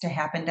want this to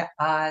happen to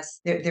us.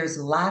 There's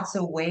lots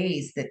of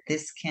ways that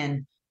this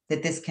can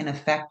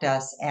affect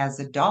us as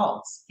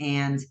adults.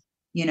 And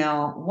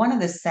one of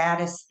the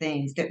saddest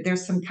things,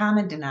 there's some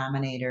common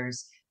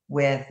denominators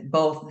with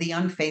both the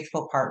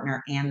unfaithful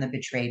partner and the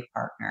betrayed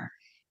partner.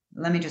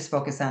 Let me just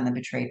focus on the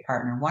betrayed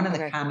partner. One of the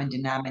Okay. common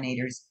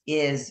denominators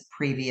is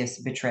previous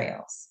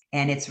betrayals.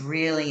 And it's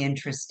really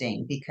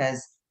interesting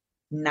because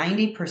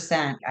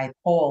 90%, I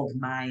polled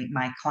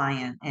my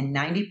client, and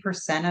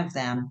 90% of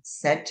them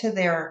said to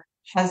their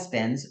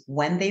husbands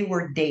when they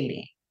were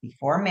dating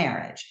before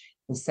marriage,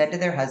 they said to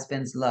their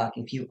husbands, look,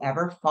 if you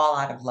ever fall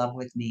out of love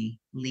with me,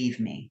 leave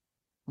me.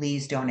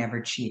 Please don't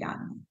ever cheat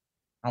on me.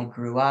 I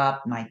grew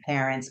up, my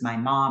parents, my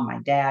mom, my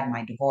dad,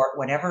 my divorce,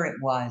 whatever it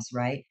was,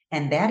 right?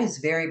 And that is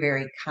very,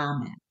 very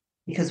common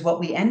because what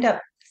we end up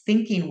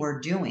thinking we're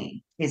doing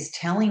is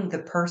telling the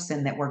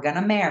person that we're going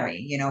to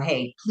marry,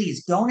 hey,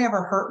 please don't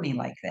ever hurt me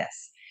like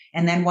this.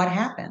 And then what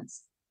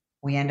happens?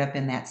 We end up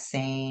in that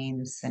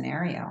same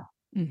scenario.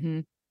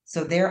 Hmm.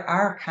 So there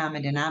are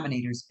common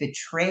denominators.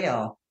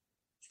 Betrayal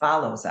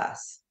follows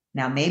us.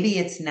 Now, maybe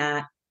it's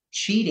not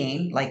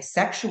cheating like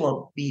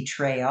sexual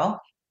betrayal,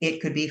 it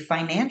could be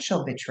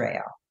financial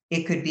betrayal.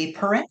 It could be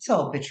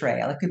parental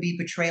betrayal. It could be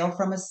betrayal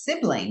from a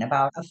sibling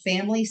about a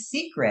family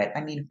secret.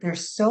 I mean,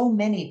 there's so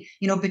many,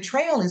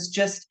 betrayal is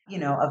just,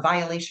 a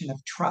violation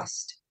of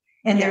trust.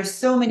 And there's Yes.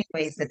 so many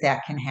ways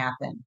that can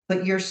happen.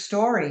 But your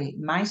story,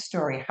 my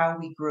story, how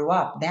we grew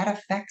up, that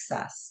affects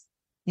us.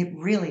 It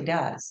really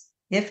does.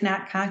 If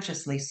not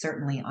consciously,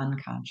 certainly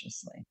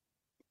unconsciously.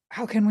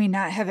 How can we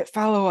not have it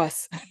follow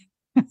us?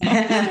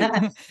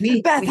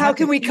 we Beth, we how have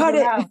to can we cut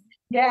figure it? out.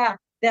 Yeah,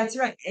 that's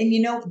right. And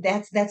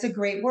that's a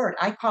great word.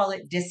 I call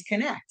it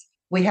disconnect.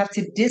 We have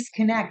to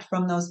disconnect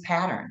from those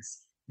patterns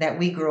that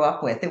we grew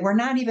up with that we're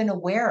not even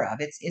aware of.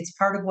 It's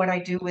part of what I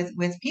do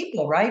with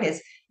people, right?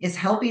 Is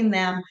helping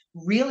them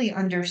really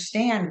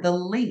understand the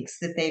links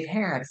that they've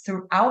had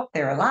throughout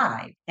their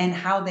life and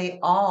how they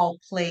all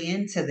play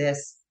into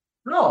this.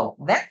 Oh,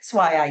 that's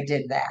why I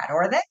did that,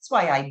 or that's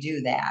why I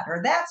do that,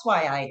 or that's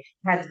why I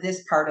had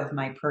this part of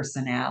my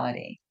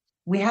personality.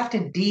 We have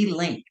to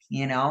de-link,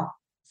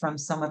 from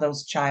some of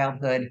those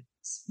childhood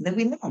that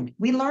we learned.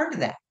 We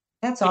learned that.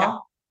 That's Yeah.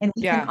 all. And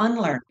we can Yeah.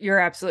 unlearn. You're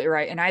absolutely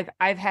right. And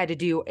I've had to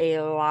do a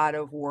lot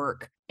of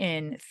work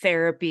in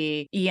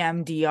therapy,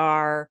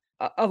 EMDR,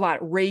 a lot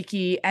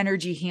Reiki,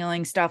 energy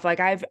healing stuff. Like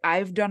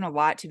I've done a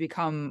lot to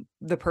become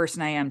the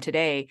person I am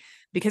today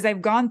because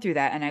I've gone through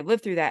that and I've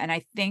lived through that. And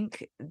I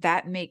think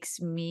that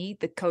makes me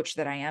the coach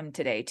that I am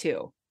today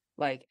too.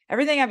 Like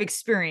everything I've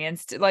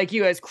experienced, like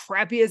you, as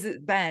crappy as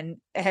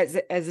as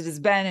it has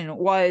been and it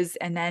was,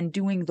 and then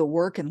doing the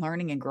work and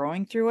learning and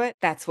growing through it,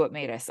 that's what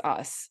made us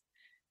us.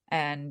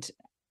 And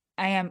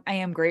I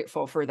am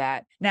grateful for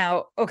that.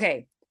 Now,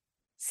 okay,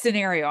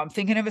 scenario. I'm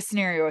thinking of a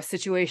scenario, a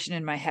situation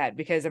in my head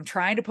because I'm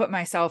trying to put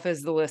myself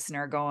as the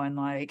listener going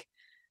like,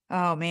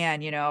 oh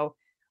man,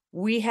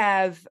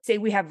 say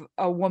we have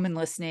a woman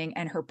listening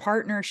and her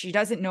partner, she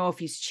doesn't know if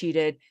he's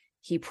cheated.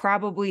 He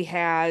probably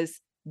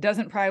has,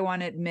 doesn't probably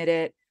want to admit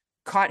it,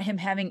 caught him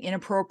having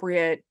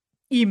inappropriate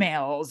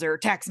emails or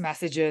text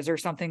messages or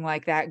something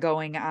like that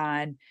going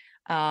on.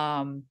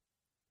 Um,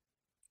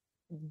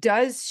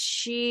 does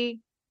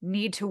she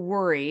need to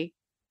worry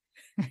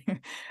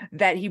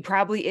that he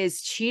probably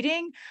is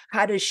cheating?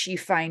 How does she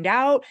find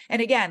out?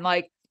 And again,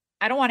 like,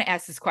 I don't want to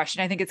ask this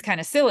question. I think it's kind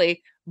of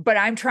silly, but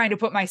I'm trying to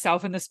put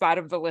myself in the spot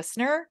of the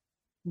listener.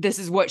 This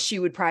is what she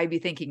would probably be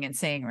thinking and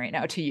saying right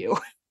now to you.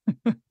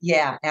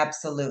 Yeah,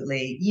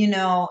 absolutely.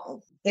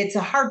 It's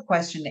a hard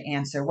question to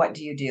answer. What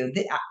do you do?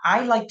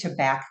 I like to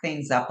back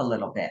things up a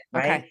little bit,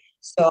 right? Okay.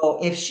 So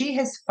if she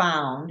has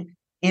found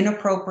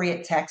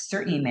inappropriate texts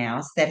or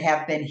emails that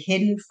have been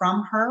hidden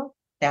from her,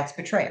 that's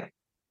betrayal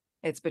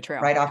It's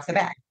betrayal. right off the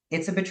bat.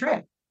 It's a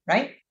betrayal,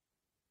 right?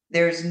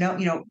 There's no,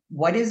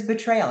 what is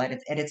betrayal at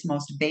its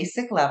most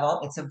basic level?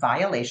 It's a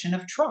violation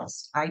of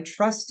trust. I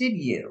trusted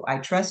you. I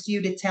trust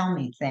you to tell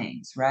me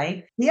things,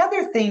 right? The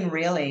other thing,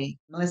 really,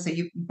 Melissa,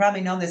 you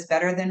probably know this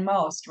better than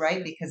most,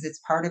 right? Because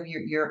it's part of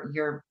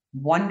your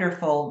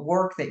wonderful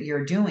work that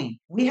you're doing.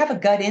 We have a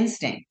gut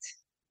instinct.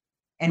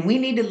 And we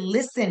need to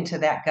listen to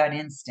that gut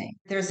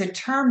instinct. There's a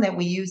term that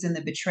we use in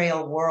the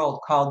betrayal world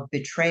called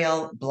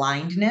betrayal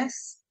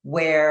blindness,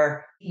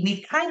 where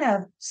we kind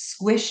of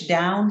squish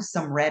down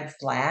some red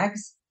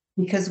flags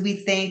because we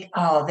think,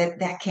 oh,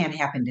 that can't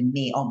happen to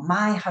me. Oh,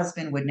 my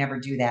husband would never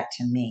do that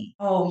to me.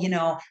 Oh,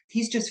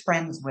 he's just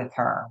friends with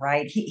her,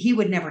 right? He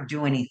would never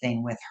do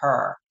anything with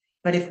her.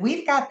 But if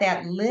we've got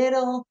that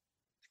little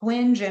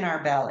twinge in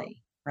our belly,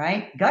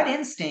 right? Gut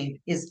instinct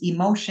is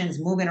emotions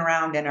moving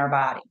around in our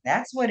body.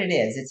 That's what it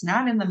is. It's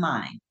not in the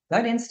mind.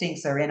 Gut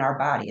instincts are in our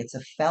body. It's a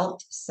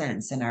felt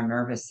sense in our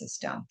nervous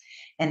system.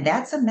 And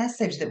that's a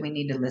message that we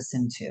need to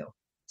listen to.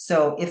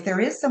 So if there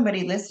is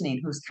somebody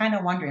listening who's kind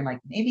of wondering, like,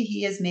 maybe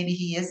he is, maybe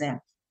he isn't,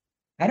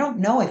 I don't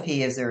know if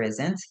he is or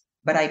isn't,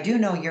 but I do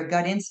know your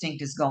gut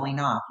instinct is going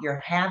off.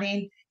 You're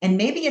having, and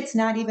maybe it's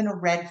not even a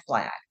red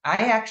flag. I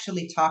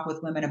actually talk with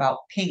women about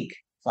pink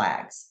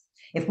flags.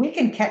 If we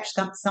can catch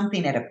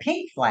something at a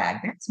pink flag,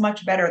 that's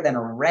much better than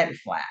a red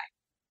flag.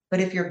 But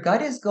if your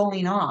gut is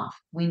going off,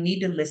 we need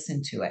to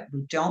listen to it.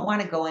 We don't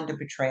want to go into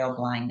betrayal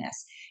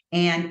blindness.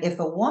 And if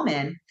a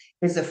woman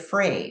is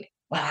afraid,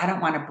 well, I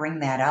don't want to bring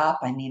that up.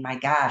 I mean, my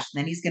gosh,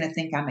 then he's going to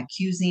think I'm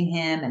accusing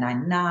him and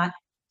I'm not.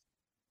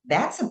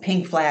 That's a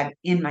pink flag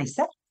in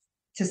myself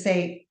to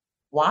say,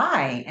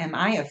 why am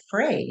I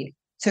afraid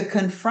to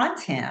confront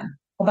him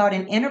about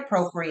an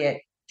inappropriate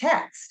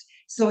text?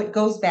 So it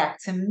goes back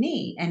to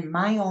me and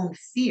my own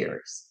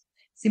fears.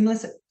 See,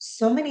 Melissa,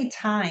 so many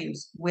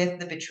times with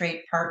the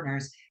betrayed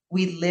partners,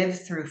 we live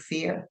through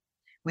fear.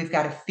 We've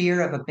got a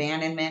fear of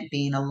abandonment,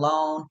 being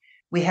alone.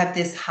 We have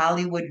this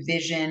Hollywood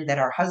vision that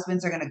our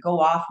husbands are going to go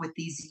off with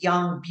these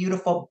young,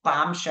 beautiful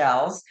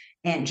bombshells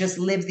and just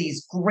live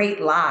these great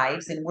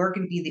lives. And we're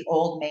going to be the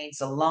old maids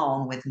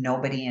alone with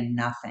nobody and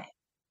nothing.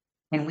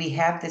 And we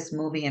have this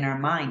movie in our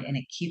mind and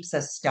it keeps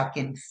us stuck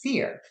in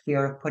fear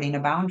of putting a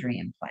boundary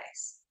in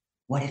place.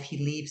 What if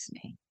he leaves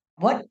me?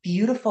 What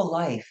beautiful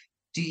life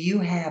do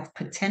you have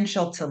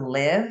potential to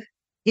live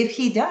if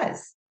he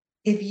does?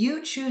 If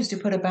you choose to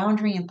put a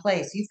boundary in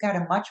place, you've got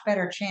a much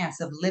better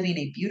chance of living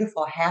a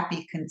beautiful,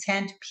 happy,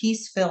 content,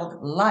 peace filled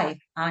life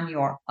on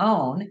your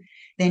own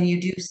than you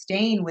do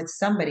staying with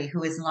somebody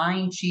who is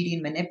lying,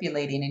 cheating,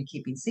 manipulating, and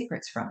keeping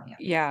secrets from you,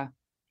 Yeah.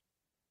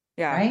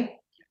 Yeah. right?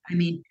 I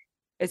mean,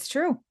 It's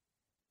true.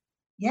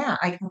 yeah,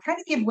 I can kind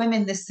of give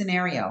women this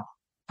scenario.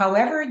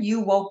 However,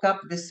 you woke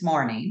up this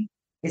morning,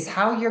 is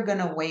how you're going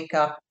to wake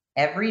up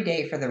every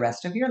day for the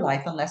rest of your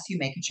life unless you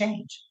make a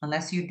change,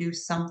 unless you do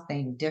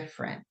something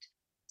different.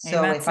 So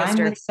Amen, if I'm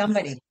sister. with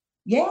somebody,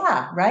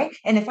 yeah, right.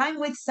 And if I'm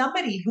with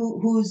somebody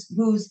who's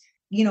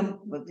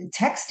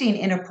texting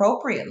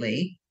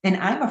inappropriately and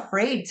I'm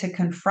afraid to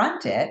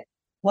confront it,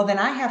 well, then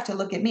I have to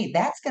look at me.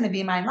 That's going to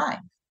be my life.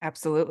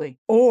 Absolutely.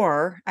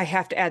 Or I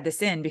have to add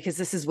this in because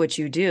this is what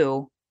you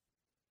do.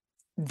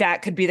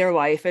 That could be their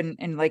life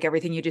and like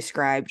everything you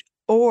described.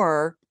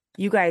 Or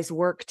you guys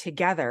work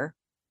together,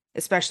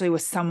 especially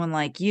with someone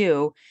like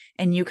you,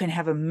 and you can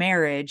have a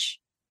marriage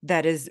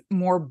that is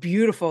more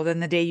beautiful than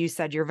the day you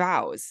said your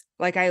vows.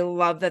 Like, I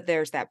love that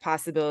there's that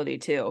possibility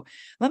too.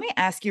 Let me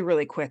ask you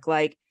really quick,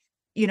 like,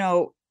 you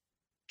know,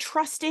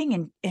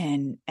 trusting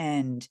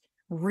and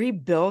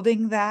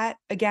rebuilding that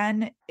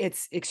again,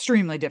 it's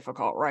extremely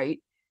difficult, right?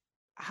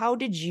 How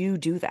did you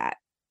do that?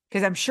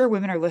 Because I'm sure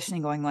women are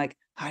listening going like,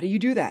 "How do you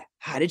do that?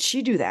 How did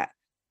she do that?"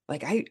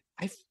 Like, I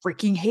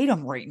freaking hate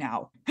them right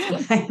now.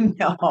 I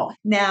know.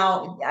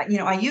 Now,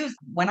 I use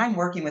when I'm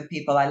working with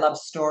people, I love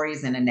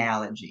stories and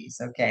analogies.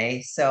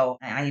 Okay. So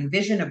I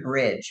envision a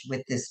bridge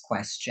with this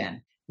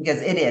question because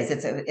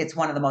it's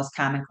one of the most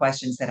common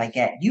questions that I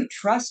get. You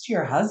trust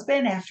your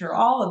husband after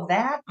all of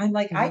that? I'm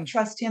like, I Mhm.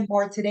 trust him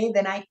more today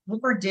than I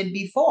ever did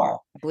before.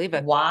 I believe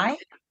it. Why?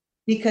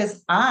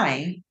 Because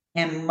I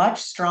am much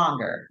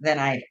stronger than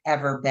I've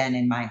ever been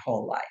in my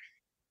whole life.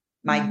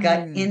 My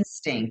gut Mm,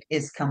 instinct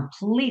is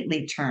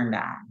completely turned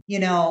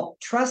on.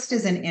 Trust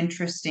is an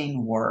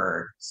interesting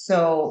word.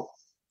 So,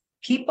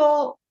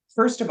 people,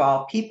 first of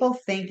all, people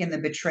think in the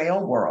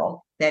betrayal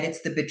world that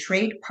it's the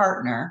betrayed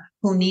partner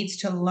who needs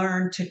to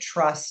learn to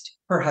trust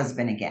her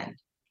husband again.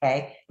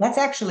 Okay. That's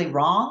actually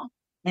wrong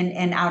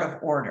and out of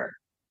order.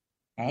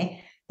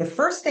 Okay. The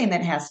first thing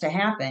that has to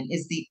happen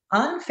is the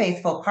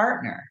unfaithful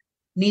partner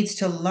needs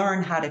to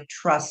learn how to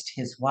trust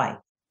his wife.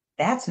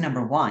 That's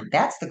number one.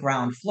 That's the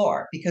ground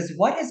floor because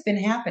what has been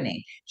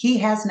happening? He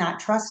has not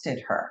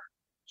trusted her.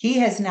 He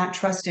has not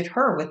trusted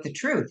her with the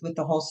truth, with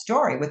the whole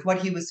story, with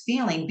what he was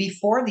feeling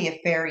before the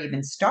affair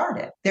even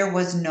started. There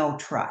was no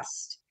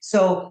trust.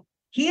 So,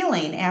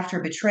 healing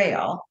after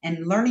betrayal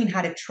and learning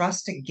how to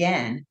trust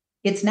again,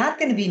 it's not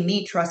going to be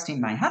me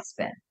trusting my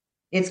husband.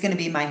 It's going to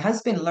be my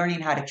husband learning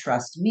how to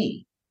trust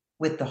me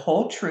with the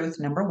whole truth,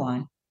 number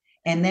one,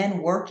 and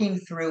then working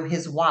through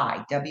his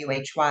why.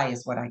 WHY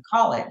is what I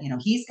call it.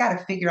 He's got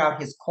to figure out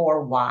his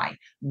core why.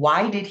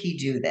 Why did he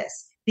do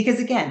this? Because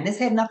again, this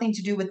had nothing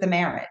to do with the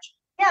marriage.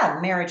 Yeah,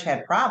 marriage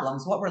had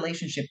problems. What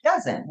relationship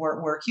doesn't?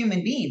 We're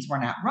human beings. We're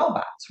not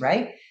robots,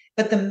 right?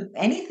 But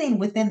anything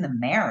within the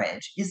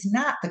marriage is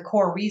not the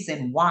core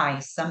reason why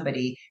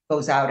somebody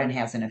goes out and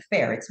has an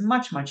affair. It's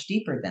much, much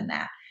deeper than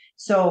that.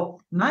 So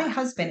my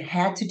husband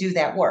had to do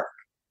that work.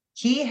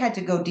 He had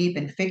to go deep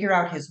and figure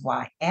out his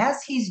why.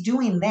 As he's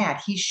doing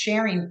that, he's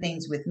sharing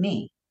things with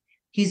me.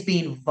 He's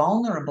being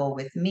vulnerable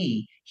with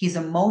me. He's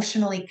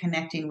emotionally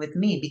connecting with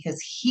me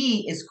because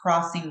he is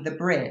crossing the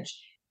bridge.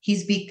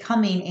 He's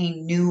becoming a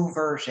new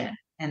version.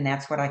 And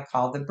that's what I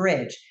call the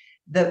bridge.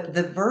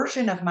 The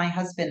version of my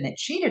husband that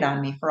cheated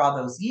on me for all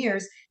those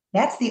years,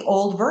 that's the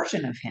old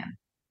version of him.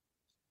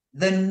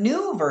 The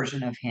new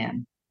version of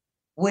him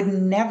would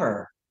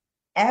never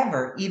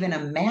ever even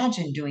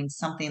imagine doing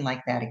something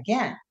like that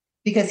again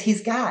because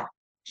he's got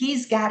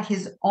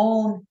his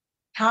own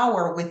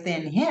power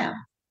within him.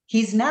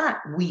 He's not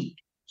weak.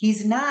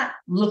 He's not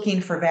looking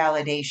for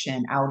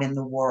validation out in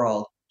the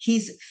world.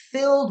 He's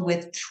filled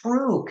with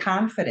true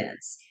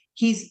confidence.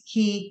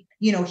 He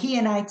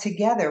and I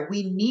together,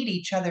 we meet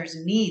each other's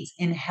needs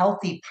in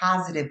healthy,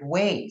 positive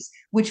ways,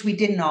 which we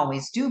didn't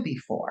always do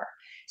before.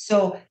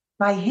 So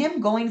by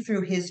him going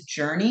through his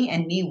journey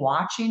and me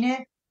watching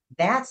it,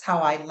 that's how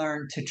I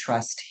learned to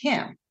trust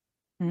him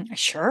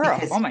sure.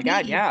 because Oh my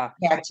God. he Yeah.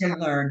 had to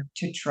learn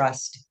to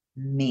trust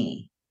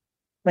me.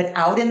 But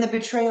out in the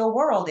betrayal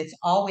world, it's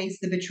always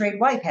the betrayed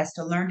wife has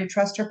to learn to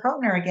trust her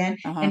partner again.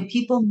 Uh-huh. And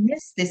people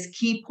miss this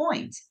key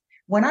point.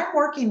 When I'm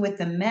working with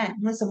the men,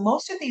 listen,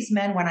 most of these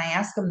men, when I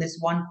ask them this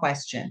one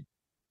question,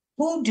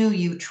 who do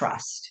you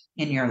trust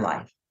in your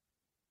life?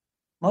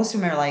 Most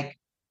of them are like,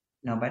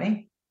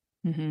 nobody.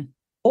 Hmm.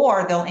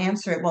 Or they'll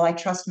answer it, well, I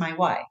trust my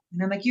wife.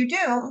 And I'm like, you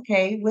do?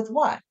 Okay, with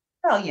what?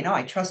 Well,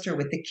 I trust her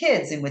with the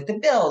kids and with the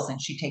bills,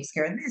 and she takes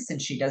care of this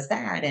and she does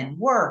that, and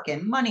work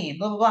and money and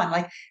blah, blah, blah. I'm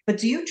like, but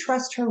do you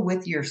trust her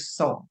with your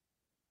soul?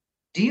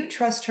 Do you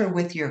trust her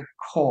with your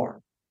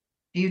core?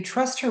 Do you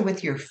trust her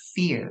with your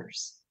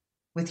fears,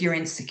 with your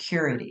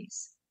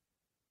insecurities?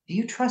 Do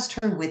you trust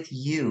her with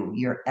you,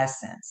 your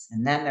essence?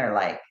 And then they're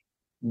like,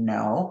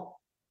 no.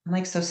 I'm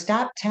like, so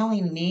stop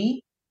telling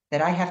me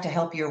that I have to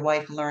help your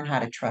wife learn how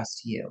to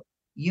trust you.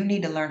 You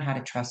need to learn how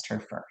to trust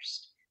her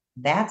first.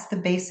 That's the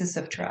basis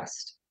of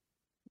trust.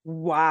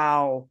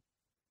 Wow.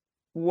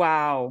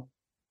 Wow.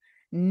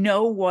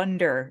 No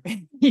wonder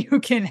you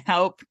can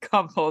help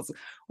couples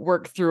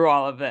work through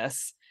all of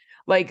this.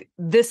 Like,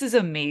 this is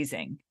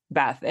amazing,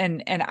 Beth.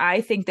 And I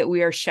think that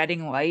we are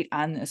shedding light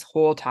on this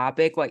whole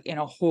topic, like in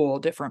a whole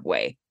different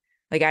way.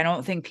 Like, I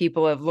don't think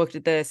people have looked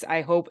at this.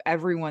 I hope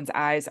everyone's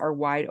eyes are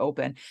wide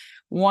open.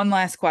 One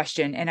last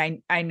question.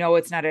 And I know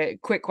it's not a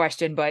quick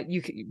question, but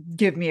you can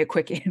give me a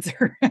quick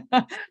answer.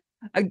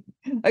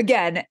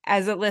 Again,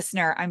 as a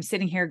listener, I'm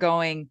sitting here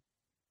going,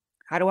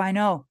 how do I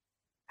know?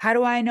 How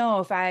do I know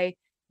if I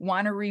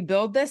want to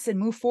rebuild this and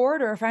move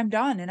forward, or if I'm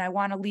done and I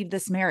want to leave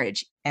this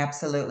marriage?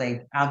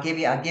 Absolutely. I'll give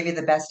you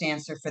the best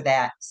answer for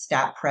that.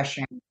 Stop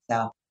pressuring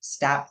yourself.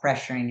 Stop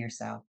pressuring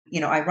yourself.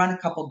 I run a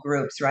couple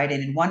groups, right?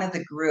 And in one of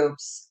the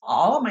groups,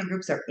 all of my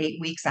groups are 8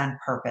 weeks on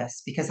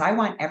purpose because I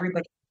want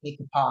everybody to take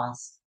a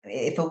pause.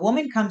 If a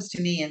woman comes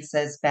to me and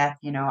says, Beth,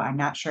 I'm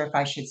not sure if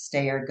I should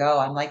stay or go,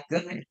 I'm like,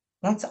 good.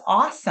 That's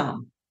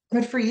awesome.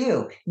 Good for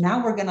you.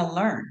 Now we're going to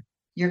learn.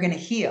 You're going to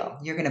heal.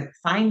 You're going to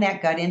find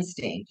that gut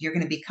instinct. You're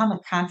going to become a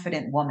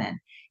confident woman.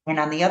 And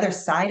on the other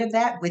side of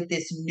that, with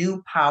this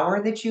new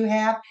power that you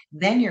have,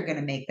 then you're going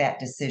to make that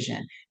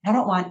decision. I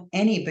don't want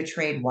any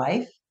betrayed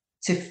wife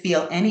to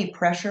feel any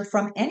pressure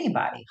from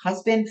anybody,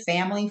 husband,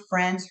 family,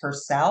 friends,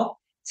 herself,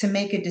 to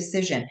make a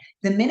decision.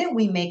 The minute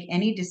we make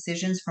any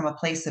decisions from a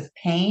place of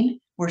pain,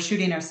 we're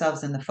shooting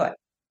ourselves in the foot.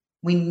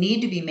 We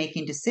need to be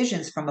making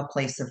decisions from a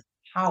place of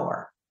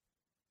power,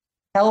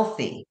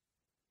 healthy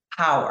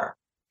power.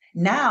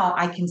 Now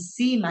I can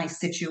see my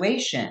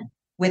situation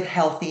with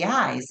healthy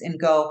eyes and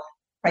go,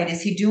 right,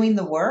 is he doing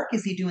the work?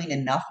 Is he doing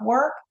enough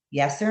work?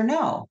 Yes or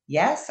no?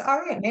 Yes. All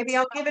right. Maybe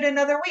I'll give it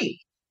another week.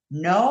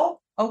 No.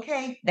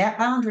 Okay. That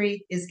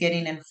boundary is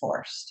getting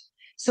enforced.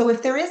 So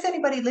if there is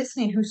anybody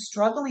listening who's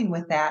struggling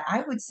with that,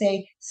 I would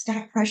say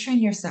stop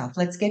pressuring yourself.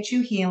 Let's get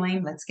you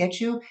healing. Let's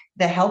get you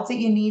the help that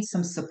you need,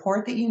 some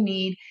support that you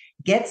need.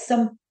 Get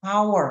some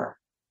power.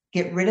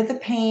 Get rid of the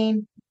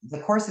pain. The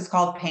course is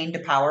called Pain to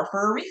Power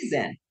for a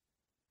reason.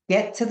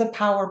 Get to the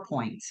power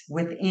point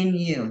within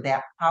you,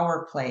 that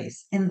power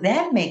place, and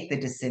then make the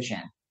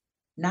decision,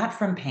 not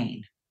from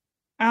pain.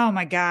 Oh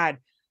my God.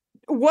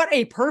 What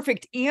a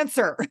perfect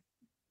answer.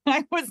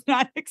 I was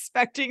not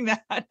expecting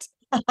that.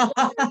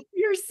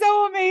 You're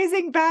so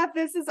amazing, Beth.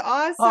 This is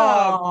awesome.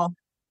 Oh,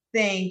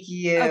 thank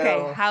you.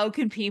 Okay, how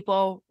can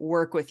people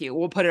work with you?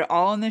 We'll put it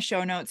all in the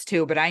show notes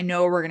too, but I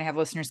know we're going to have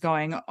listeners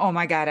going, oh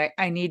my God,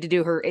 I need to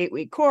do her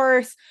 8-week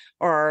course,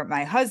 or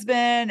my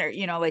husband, or,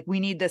 like, we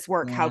need this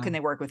work. How can they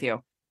work with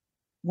you?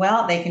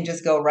 Well, they can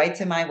just go right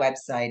to my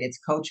website. It's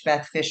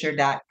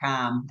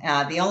coachbethfischer.com.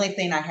 The only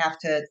thing I have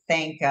to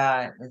thank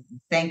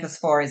us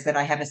for is that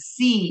I have a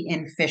C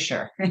in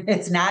Fischer.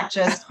 It's not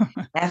just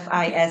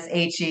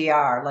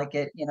Fisher like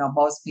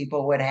most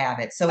people would have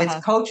it. So it's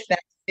Coach Beth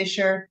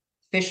Fischer.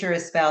 Fischer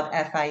is spelled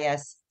Fischer.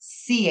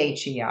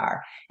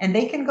 And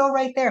they can go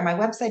right there. My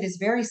website is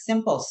very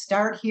simple.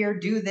 Start here,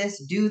 do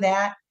this, do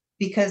that.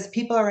 Because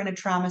people are in a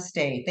trauma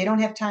state. They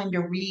don't have time to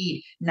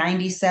read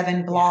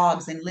 97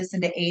 blogs and listen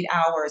to 8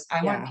 hours.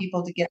 I want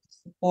people to get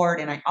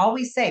support. And I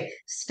always say,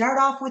 start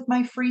off with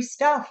my free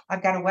stuff.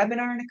 I've got a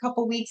webinar in a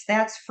couple weeks.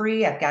 That's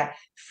free. I've got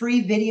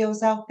free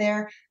videos out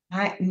there.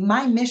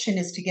 My mission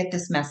is to get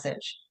this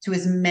message to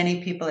as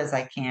many people as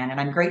I can. And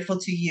I'm grateful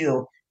to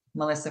you,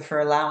 Melissa, for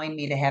allowing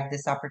me to have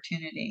this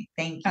opportunity.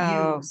 Thank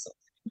you so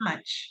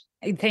much.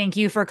 Thank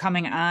you for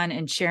coming on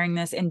and sharing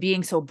this and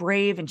being so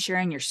brave and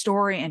sharing your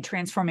story and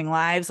transforming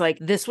lives. Like,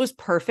 this was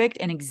perfect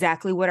and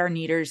exactly what our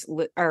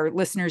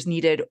listeners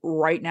needed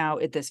right now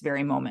at this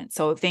very moment.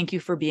 So thank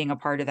you for being a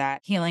part of that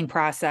healing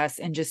process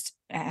and just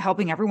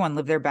helping everyone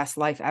live their best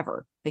life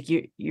ever. Like,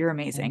 you're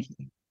amazing.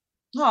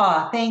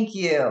 Oh, thank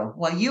you.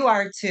 Well, you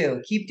are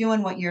too. Keep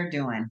doing what you're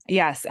doing.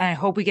 Yes. And I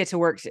hope we get to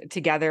work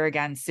together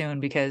again soon,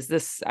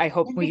 because I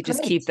hope we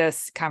just keep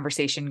this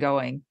conversation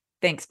going.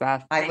 Thanks,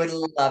 Beth. I would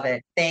love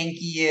it. Thank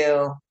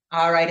you.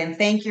 All right. And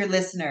thank your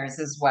listeners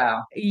as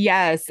well.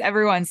 Yes.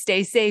 Everyone,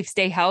 stay safe,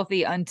 stay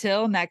healthy.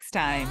 Until next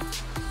time.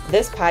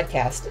 This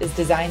podcast is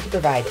designed to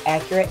provide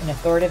accurate and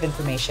authoritative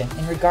information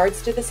in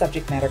regards to the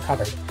subject matter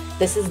covered.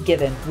 This is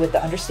given with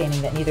the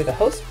understanding that neither the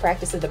host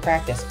practices the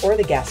practice or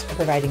the guest are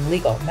providing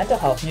legal, mental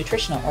health,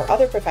 nutritional, or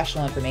other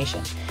professional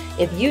information.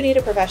 If you need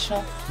a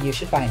professional, you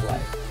should find one.